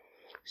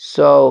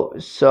 So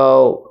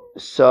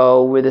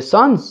we're the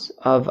sons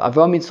of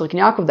Avram, Yitzchak,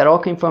 and Yaakov that all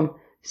came from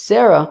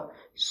Sarah.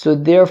 So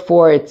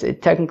therefore,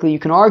 technically you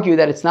can argue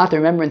that it's not the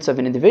remembrance of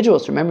an individual;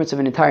 it's the remembrance of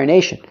an entire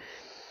nation.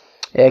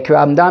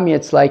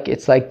 It's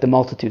like the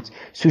multitudes.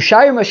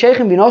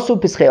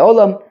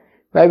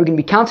 Right? We're going to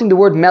be counting the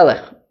word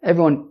Melech.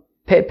 Everyone,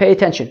 pay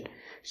attention.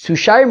 So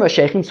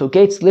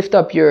gates, lift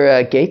up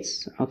your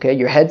gates, okay,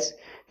 your heads.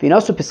 And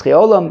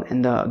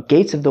the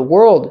gates of the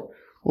world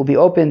will be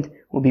opened,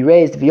 will be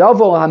raised. And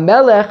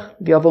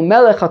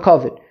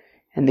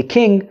the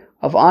king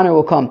of honor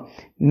will come.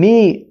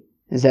 Who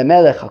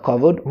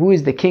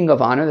is the king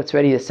of honor? That's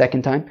already the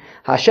second time.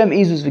 Hashem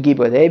Izus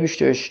v'gibor. The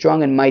Eibishter is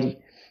strong and mighty.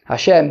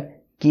 Hashem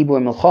Gibor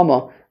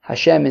Milchama.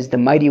 Hashem is the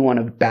mighty one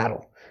of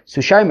battle.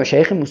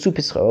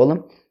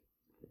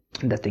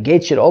 That the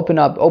gates should open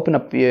up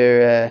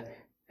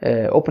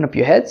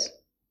your heads.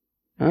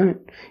 Alright.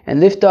 And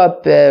lift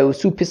up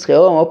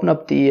open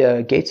up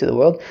the gates of the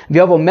world.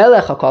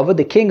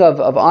 The king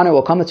of honor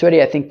will come. It's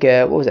already, I think,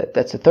 what was that?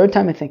 That's the third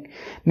time, I think.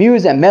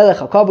 Who's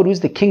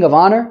the king of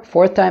honor?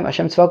 Fourth time.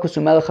 Hashem Tzvakus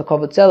Melech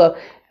HaKavod Tzela.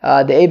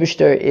 The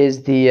Eibishter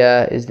is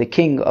the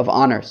king of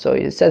honor. So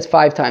it says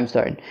 5 times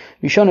starting.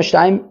 Rishon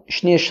Shtayim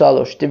Shniya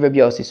Shalosh Div Rabbi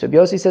Yossi. So Rabbi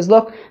Yossi says,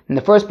 look, in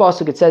the first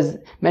pasuk it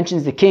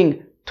mentions the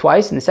king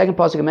twice. In the second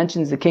pasuk it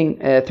mentions the king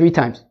 3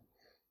 times.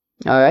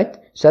 Alright,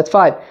 so that's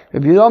 5.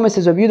 Rabbi Yehuda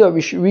says, Rabbi Yehuda,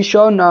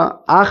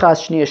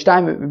 Achas Shniya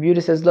Shtayim. Rabbi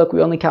Yehuda says, look,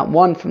 we only count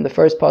 1 from the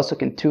first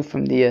pasuk and 2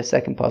 from the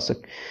second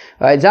pasuk.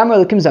 Alright, Zamar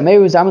Lakim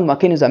Zameru, Zamar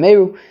Makinu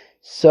Zameru.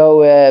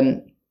 So,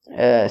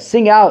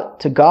 sing out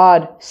to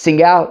God,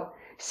 sing out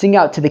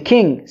to the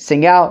king,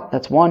 sing out,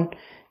 that's 1.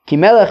 Ki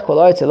Melech Kol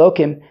Haaretz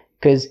Elokim,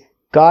 because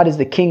God is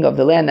the king of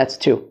the land, that's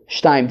 2.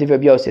 Shtayim, Div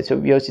Rabbi Yossi. So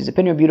Rabbi Yossi's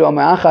opinion, Rabbi Yehuda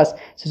Amar Achas,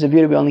 says Rabbi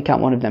Yehuda, we only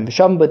count 1 of them.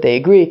 V'shavim, but they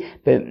agree,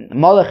 but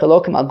Malach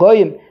Elokim Al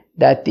Goyim,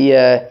 that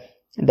the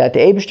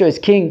Eibishter is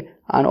king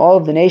on all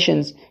of the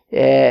nations.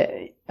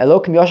 Elokim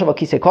Yoshav Al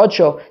Kisei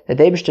Kodsho, that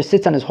the Eibishter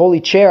sits on his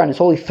holy chair, on his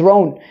holy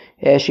throne.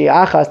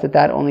 She'achas,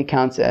 that only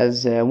counts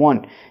as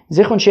 1. Zichron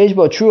Sheish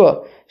Bo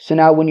Trua. So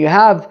now, when you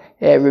have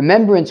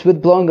remembrance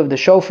with blowing of the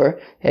shofar,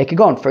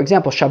 Kigon, for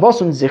example,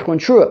 Shabbosun Zichron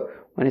Trua.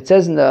 When it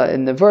says in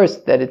the verse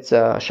that it's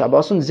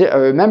Shabbosun, a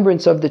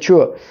remembrance of the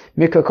Trua,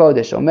 Mikra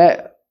Kodesh.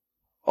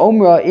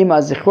 Omra ima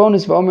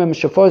zichronis v'omra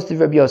mishaforos to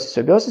Rabbi Yossi.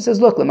 So Rabbi Yossi says,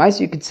 look,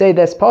 Lamaisi, you could say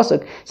this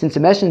pasuk, since it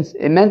mentions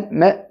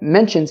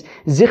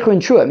zichron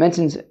trua, it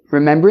mentions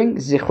remembering,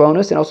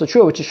 zichronos, and also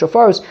trua, which is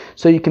shofaros.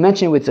 So you can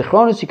mention it with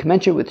zichronos, you can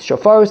mention it with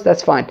shofaros,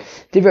 that's fine.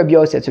 Div Rabbi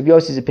Yossi, that's Rabbi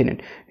Yossi's opinion.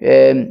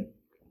 Rabbi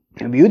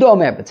Yehuda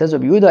Omer, but says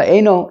Rabbi Yehuda,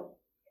 Eino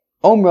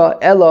Omra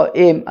Elo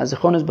Im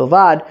Azichronis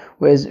Bavad,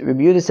 whereas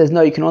Rabbi Yehuda says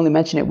no, you can only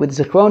mention it with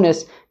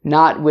zichronis,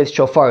 not with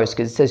shofaros,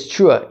 because it says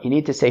trua. You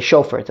need to say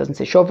shofar. It doesn't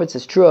say shofar, it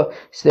says trua.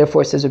 So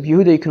therefore it says Rabbi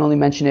Yehuda, you can only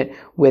mention it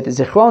with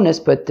zichronis,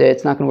 but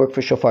it's not going to work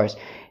for shofars.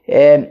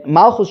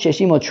 Malchus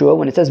Sheshimo Trua,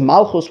 when it says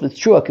Malchus with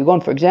Trua, could go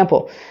on, for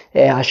example,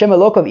 Hashem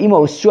Elokav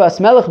Imo Usuas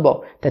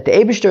Melechbo, that the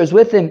Eibishter is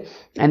with him,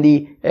 and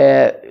the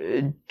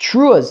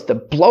Truas, the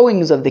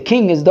blowings of the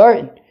king is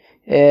darting.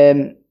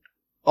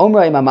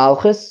 Omra Im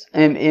Malchus,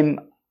 Im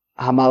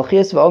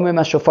Hamalchias v'omer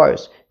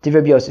mashofaros. Div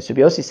Rabbi Yossi. So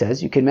Rabbi Yossi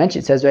says you can mention.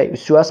 It says right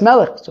Usuas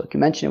Melech. So you can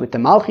mention it with the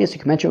Malchias. You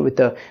can mention it with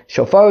the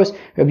shofaros.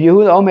 Rabbi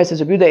Yehuda Omer says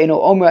Rabbi Yehuda Eno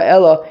Omer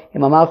Ella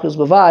Im Malchus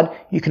Bavad.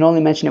 You can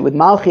only mention it with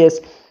Malchias,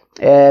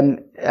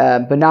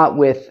 but not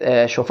with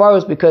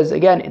shofaros, because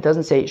again it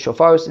doesn't say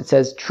shofaros. It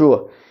says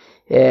trua.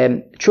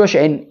 Trua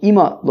she'en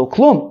ima lo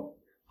klum.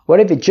 What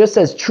if it just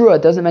says trua,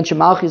 it doesn't mention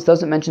malchus,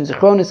 doesn't mention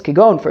zichronis,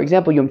 kigon? For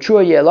example, yom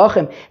trua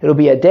ye'elachem, it'll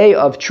be a day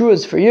of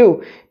truas for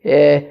you.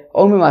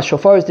 Omer mas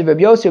shofaros div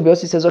Rabbi Yossi. Rabbi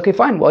Yossi says, okay,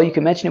 fine. Well, you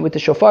can mention it with the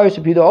shofaros.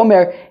 Rabbi Yehuda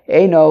Omer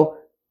eino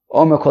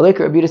Omer kolik.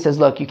 Rabbi Yehuda says,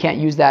 look, you can't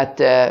use that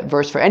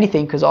verse for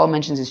anything, because all it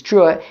mentions is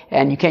trua,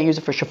 and you can't use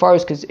it for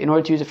shofaros, because in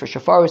order to use it for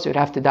shofaros, you would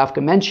have to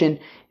dafka mention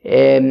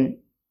the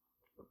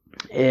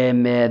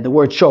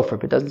word shofar,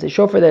 but it doesn't say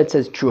shofar, that it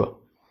says trua.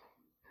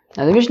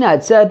 Now the Mishnah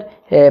had said,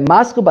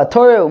 Maskil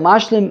b'Torah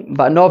u'mashlim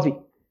b'Novi,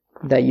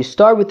 that you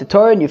start with the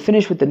Torah and you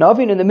finish with the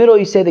Novi, and in the middle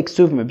you say the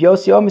Ksuvim. Rabbi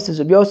Yossi Omer says,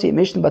 Rabbi Yossi,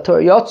 Mishnah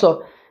b'Torah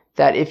Yotzo,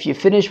 that if you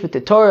finish with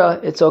the Torah,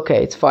 it's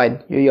okay, it's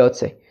fine, you're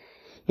Yotze.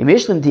 So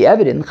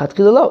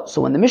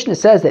when the Mishnah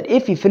says that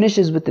if he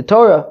finishes with the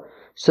Torah,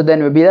 so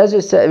then Rabbi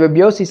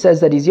Yossi says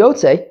that he's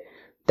Yotze,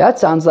 that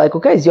sounds like,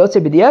 okay, he's Yotze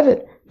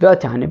b'di'evid. We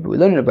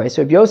learn in the Brayso.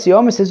 Rabbi Yossi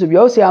Omer says, Rabbi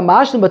Yossi,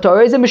 Amashlim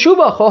b'Torah is a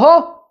Meshubach,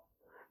 ho.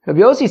 Rabbi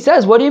Yossi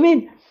says, what do you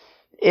mean?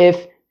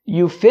 If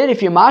you're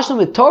mashlim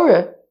with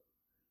Torah,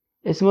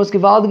 it's the most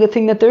gewaldige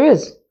thing that there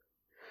is.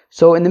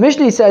 So in the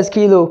Mishnah he says,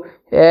 Kilu,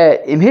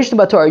 im hishnu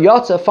b'Torah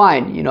yotza,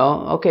 fine,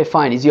 okay,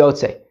 fine, he's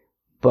yotze.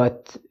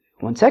 But,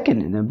 one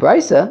second, in the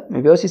Brisa,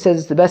 Rabbi Yossi says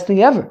it's the best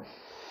thing ever.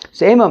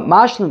 So ema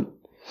mashlim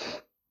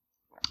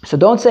So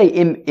don't say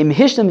im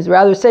hishlim,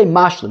 rather say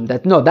mashlim.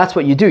 That's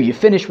what you do. You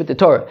finish with the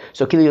Torah.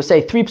 So you'll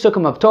say 3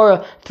 psukim of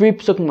Torah, 3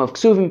 psukim of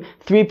ksuvim,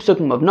 3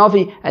 psukim of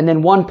navi, and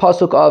then 1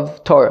 pasuk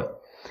of Torah.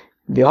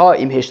 V'ha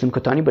im hishlim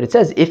kotani, but it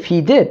says if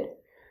he did.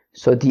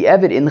 So the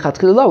evid in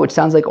chatchila, which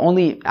sounds like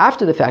only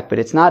after the fact, but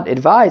it's not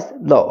advised.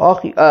 So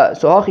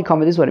hachi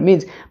kama, this is what it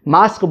means.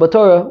 Maschil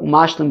b'Torah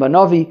u'mashlim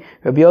b'navi.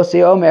 Rabbi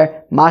Yossi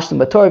Omer mashlim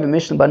b'Torah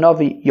v'mishlim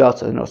b'navi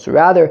yotza. No, so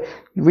rather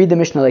read the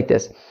Mishnah like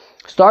this.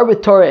 Start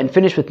with Torah and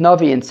finish with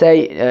Navi and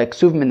say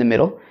Ksuvim in the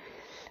middle.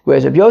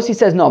 Whereas Rabbi Yossi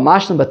says, no,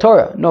 Mashlim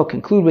b'Torah. No,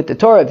 conclude with the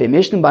Torah.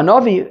 V'mishlim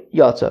b'Navi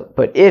yotza.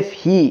 But if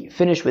he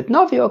finished with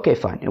Navi, okay,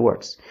 fine, it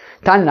works.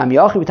 Tani Nam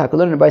Yachi, we talk a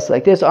little in a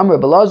like this. Amr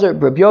Rabbi Lazar,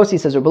 Rabbi Yossi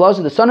says, Rabbi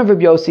Lazar, the son of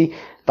Rabbi Yossi,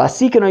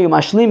 Vasikin ayu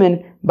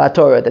mashlimin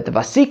b'Torah. That the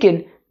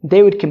Vasikin,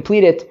 they would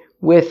complete it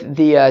with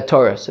the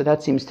Torah. So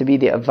that seems to be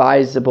the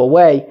advisable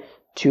way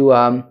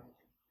to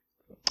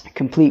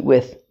complete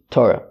with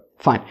Torah.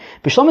 Fine.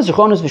 B'shlomas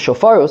zichronos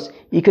v'shofaros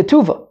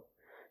ikatuva.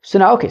 So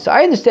now, okay, so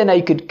I understand that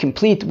you could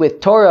complete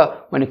with Torah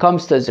when it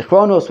comes to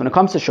zichronos, when it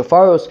comes to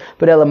shofaros,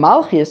 but ela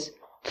malchis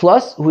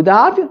plus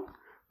hudahavya.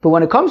 But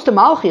when it comes to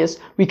malchis,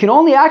 we can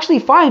only actually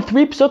find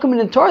 3 psukim in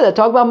the Torah that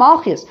talk about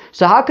malchis.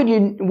 So where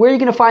are you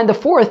going to find the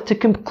 4th to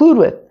conclude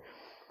with?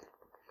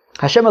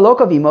 Hashem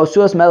elokav imo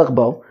suas melech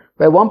bo.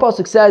 Right, one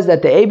pasuk says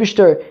that the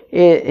Eibishter,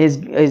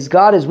 his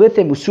God is with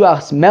him,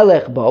 usuas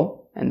melech bo.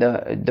 And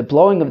the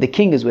blowing of the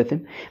king is with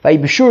him.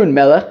 Vayibishurun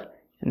melech,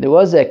 and there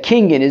was a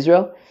king in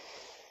Israel.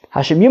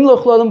 Hashem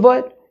yimloch l'olam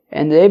vod,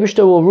 and the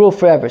Eibishter will rule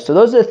forever. So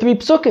those are the 3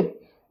 psukim.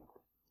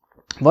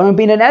 One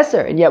being an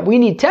eser, and yet we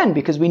need 10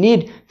 because we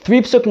need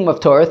 3 psukim of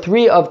Torah,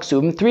 3 of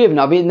ksubim, 3 of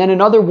navi, and then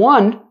another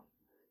 1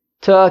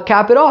 to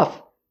cap it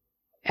off.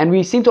 And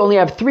we seem to only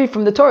have 3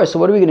 from the Torah. So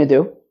what are we going to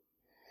do?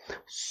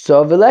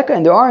 So vileka,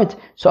 and there aren't.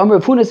 So Amr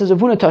Rav Huna says, Rav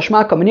Huna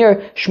tashma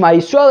kamanir Shema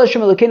Yisrael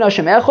Hashem Elokeinu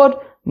Hashem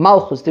Echad.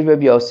 Malchus did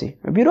Rabbi Yossi.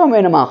 Rabbi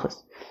Yirmiyah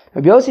Malchus.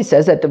 Rabbi Yossi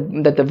says that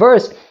the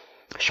verse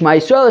Shema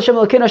Yisrael Hashem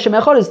Elokeinu Hashem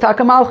Echad is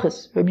Taka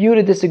Malchus. Rabbi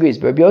Yehuda disagrees,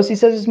 but Rabbi Yossi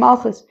says it's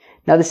Malchus.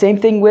 Now the same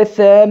thing with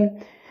V'adat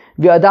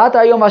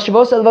Hayom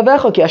Vashavos El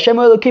Vavecho Ki Hashem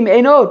Elokim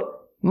Einod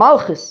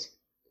Malchus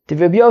did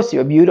Rabbi Yossi.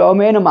 Rabbi Yehuda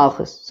Omer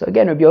Malchus. So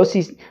again, Rabbi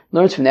Yossi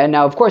learns from there.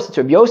 Now, of course, it's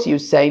Rabbi Yossi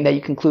who's saying that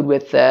you conclude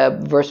with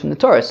verse from the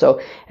Torah. So,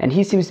 and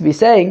he seems to be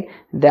saying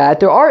that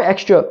there are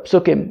extra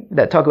psukim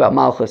that talk about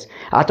Malchus.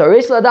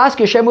 Ataris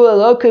ladaski Shemu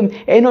Elokim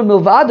Einon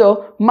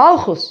Milvado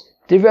Malchus.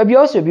 Did Rabbi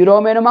Yossi, Rabbi Yehuda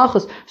Omer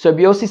Malchus. So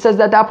Rabbi Yossi says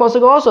that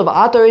pasuk also of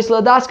Ataris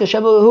ladaski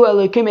Shemu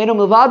Elokim Einon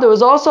Milvado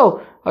is also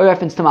a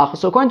reference to Malchus.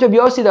 So according to Rabbi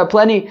Yossi, there are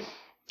plenty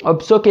of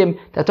psukim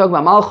that talk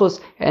about Malchus,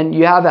 and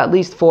you have at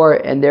least 4,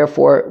 and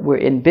therefore we're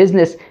in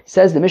business.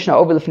 Says the Mishnah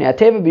over Lefnei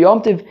Ateva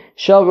b'Yom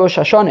Shel Rosh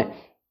Hashanah.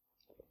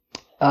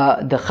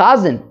 The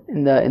Chazan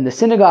in the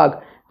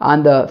synagogue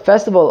on the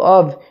festival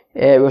of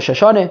Rosh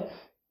Hashanah.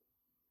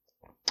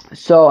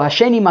 So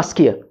Hasheni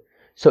Maskia.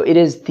 So it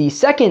is the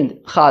second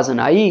Chazan,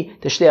 i.e.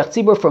 the Shliach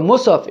Tzibur from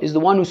Musaf is the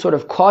one who sort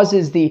of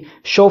causes the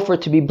shofar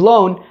to be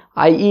blown,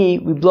 i.e.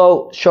 we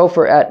blow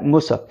shofar at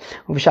Musaf.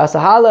 Uv'shas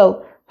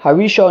Halal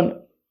Harishon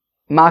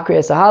Makri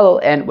Halal,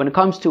 and when it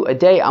comes to a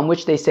day on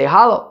which they say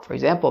Halal, for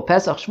example,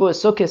 Pesach, Shavuos,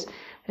 Sukkot,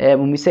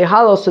 when we say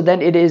Halal, so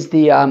then it is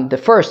the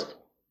first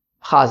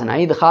Chazan,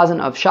 i.e. the Chazan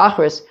of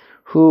Shachris,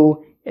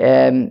 who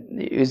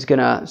is going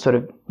to sort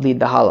of lead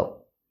the Halal.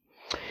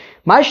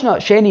 Maishna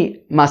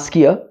Sheni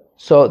Maskia.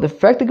 So the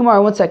fact the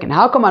Gemara, 1 second,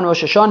 how come on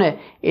Rosh Hashanah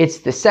it's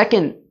the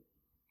second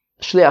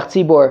Shliach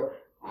Tzibor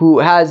who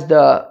has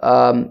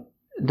the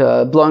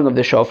blowing of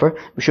the shofar?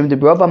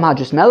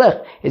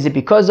 Is it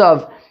because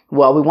of,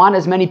 well, we want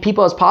as many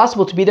people as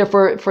possible to be there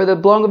for the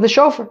blowing of the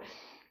shofar,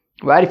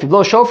 right? If you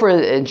blow shofar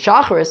in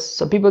Shacharis,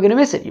 some people are going to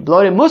miss it. You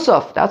blow it in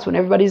Musaf, that's when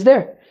everybody's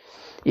there.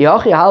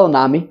 Well,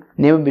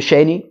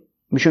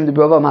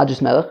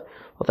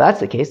 if that's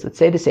the case, let's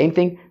say the same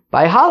thing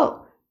by Halal.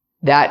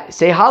 That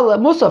say Halal at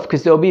Musaf,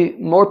 because there'll be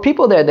more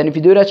people there than if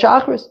you do it at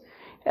Shacharis.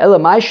 Ela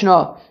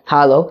Maishna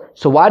Halal.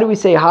 So why do we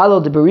say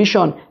Halal de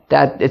Berishon,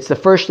 that it's the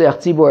first Shliach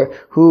Tzibor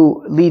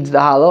who leads the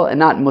Halal and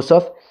not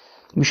Musaf?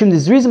 Mishum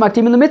dizrizim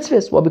aktim in the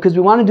mitzvahs. Well, because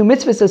we want to do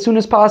mitzvahs as soon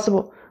as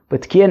possible.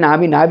 But Tkiya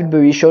Nabi Navid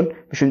Berishon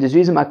Mishum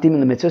dizrizim aktim in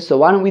the mitzvahs. So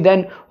why don't we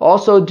then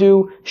also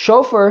do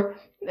shofar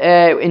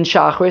in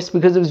Shachris,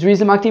 because of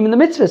Zrizim Aktim in the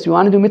mitzvahs? We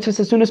want to do mitzvahs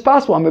as soon as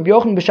possible. Rabbi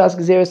Yochanan b'shas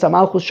gezeres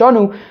hamalchus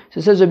shanu. So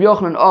it says Rabbi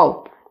Yochanan,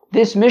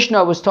 this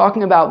Mishnah was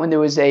talking about when there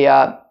was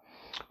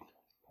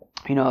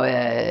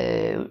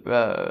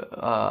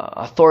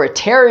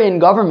authoritarian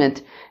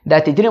government,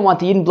 that they didn't want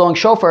the Yidden blowing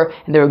shofar,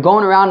 and they were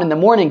going around in the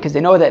morning, because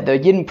they know that the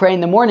Yidden pray in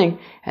the morning,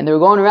 and they were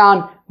going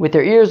around with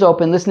their ears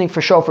open listening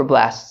for shofar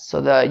blasts. So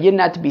the Yidden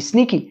had to be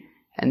sneaky,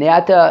 and they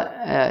had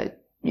to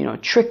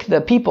trick the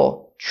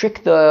people,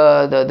 trick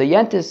the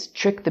yentis,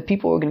 trick the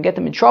people who were going to get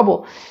them in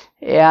trouble,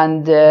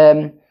 and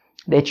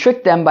they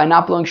tricked them by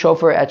not blowing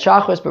shofar at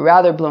Shachris, but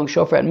rather blowing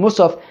shofar at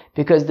Musaf,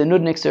 because the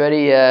Nudniks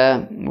already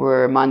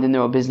were minding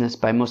their own business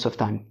by Musaf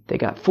time. They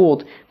got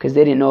fooled because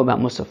they didn't know about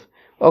Musaf.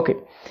 Okay.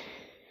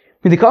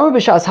 With the Kamar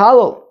b'shas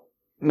halal,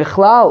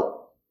 michlal,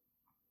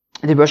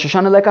 the Rosh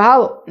Hashanah like a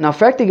Hallel. Now,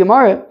 fact the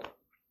Gemara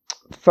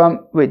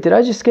did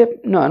I just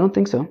skip? No, I don't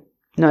think so.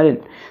 No, I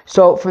didn't.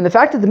 So, from the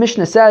fact that the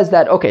Mishnah says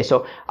that, okay,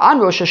 so on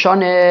Rosh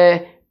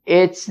Hashanah,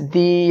 it's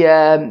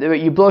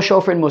you blow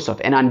shofar in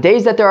Musaf. And on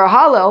days that there are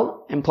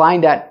Hallel,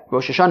 implying that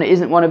Rosh Hashanah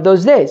isn't one of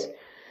those days.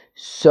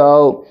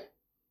 So,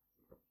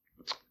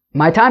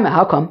 my time,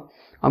 how come?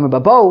 Amar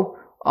Babo,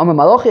 Amar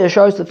Malochi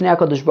Yasharis Lefnei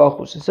HaKadosh Baruch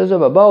Hu. So it says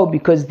Babo,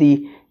 because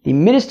the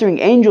ministering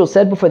angel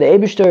said before the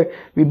Eibishter,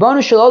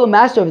 Ribbono Shel Olam,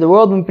 Master of the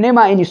world, Mipnei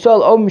Ma in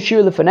Yisrael Om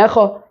Shir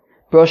Lefnecha,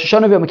 Rosh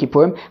Hashanah v'Yom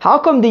Kippurim. How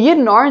come the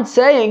Yidden aren't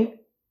saying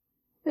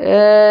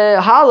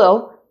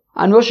Hallel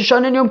on Rosh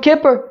Hashanah and Yom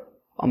Kippur?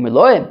 Amar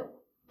Loim.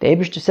 The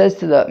Eibishter says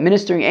to the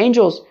ministering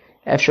angels,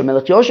 Efshar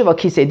Melech Yoshev al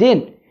Kisei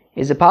Din.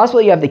 Is it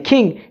possible you have the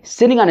king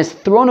sitting on his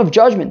throne of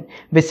judgment?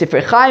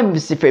 V'sifrei Chaim,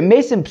 v'sifrei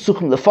Mesim,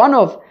 psuchim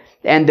lefanov,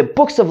 and the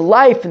books of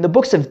life and the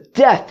books of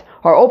death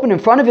are open in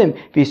front of him.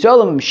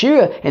 V'Yisrael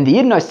Shira, and the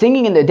Yidden are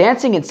singing and they're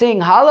dancing and saying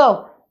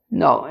Hallel.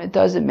 No, it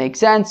doesn't make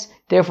sense.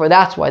 Therefore,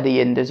 that's why the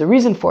Yidden, there's a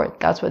reason for it.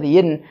 That's why the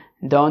Yidden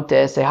don't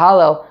say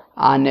Hallel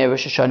on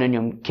Rosh Hashanah and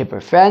Yom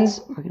Kippur.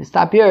 Friends, we're going to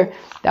stop here.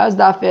 That was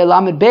Daf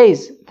Lamed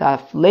Beis,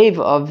 Daf Lev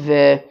of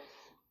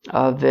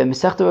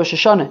Masechta Rosh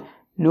Hashanah.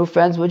 New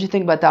friends, what do you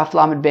think about Daf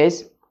Lamed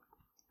Beis?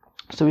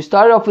 So we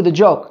started off with a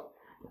joke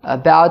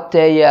about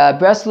a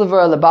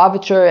Breslaver, a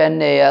Lubavitcher,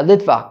 and a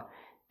Litvak,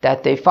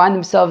 that they find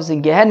themselves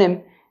in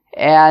Gehenim,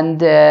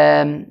 and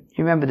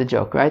you remember the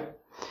joke, right?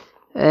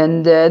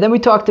 And then we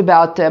talked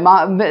about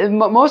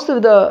most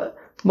of the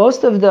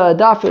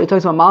daf really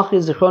talks about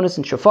Malchus, Zichronos,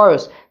 and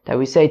Shofaros, that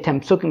we say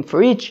 10 psukim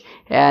for each.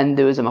 And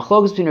there was a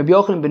machlokes between Rabbi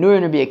Yochanan ben Nuri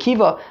and Rabbi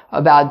Akiva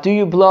about, do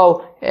you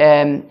blow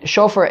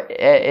shofar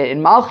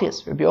in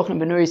Malchus? Rabbi Yochanan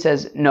ben Nuri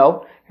says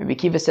no. Rabbi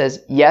Akiva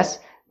says yes.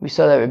 We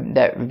saw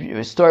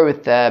that story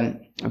with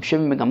Rabbi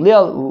Shimon ben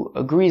Gamliel, who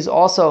agrees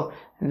also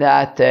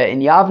that in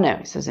Yavne,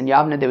 he says in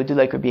Yavne they would do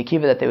like Rabbi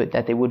Akiva,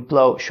 that they would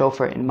blow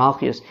shofar in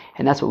Malchus,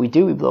 and that's what we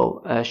do. We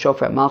blow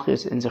shofar at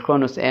Malchus in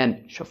Zichronos and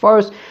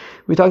Shofaros.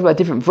 We talked about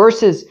different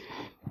verses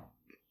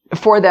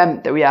for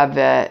them, that we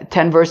have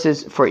 10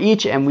 verses for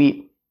each, and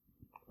we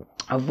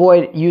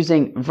avoid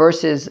using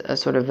verses,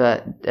 sort of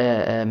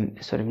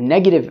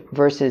negative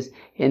verses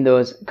in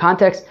those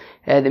contexts.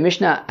 The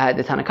Mishnah,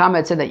 the Tanna Kama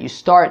had said that you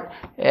start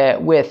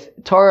with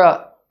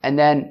Torah and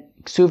then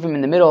Ksuvim in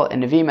the middle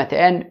and Nevi'im at the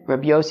end.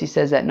 Rabbi Yossi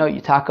says that no,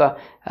 you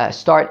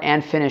start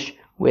and finish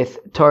with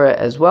Torah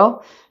as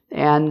well.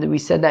 And we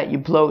said that you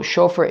blow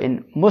shofar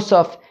in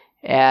Musaf,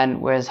 and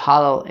whereas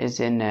Hallel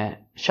is in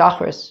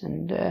Shachris.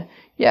 And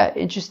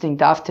interesting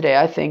daf today,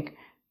 I think.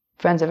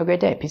 Friends, have a great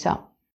day. Peace out.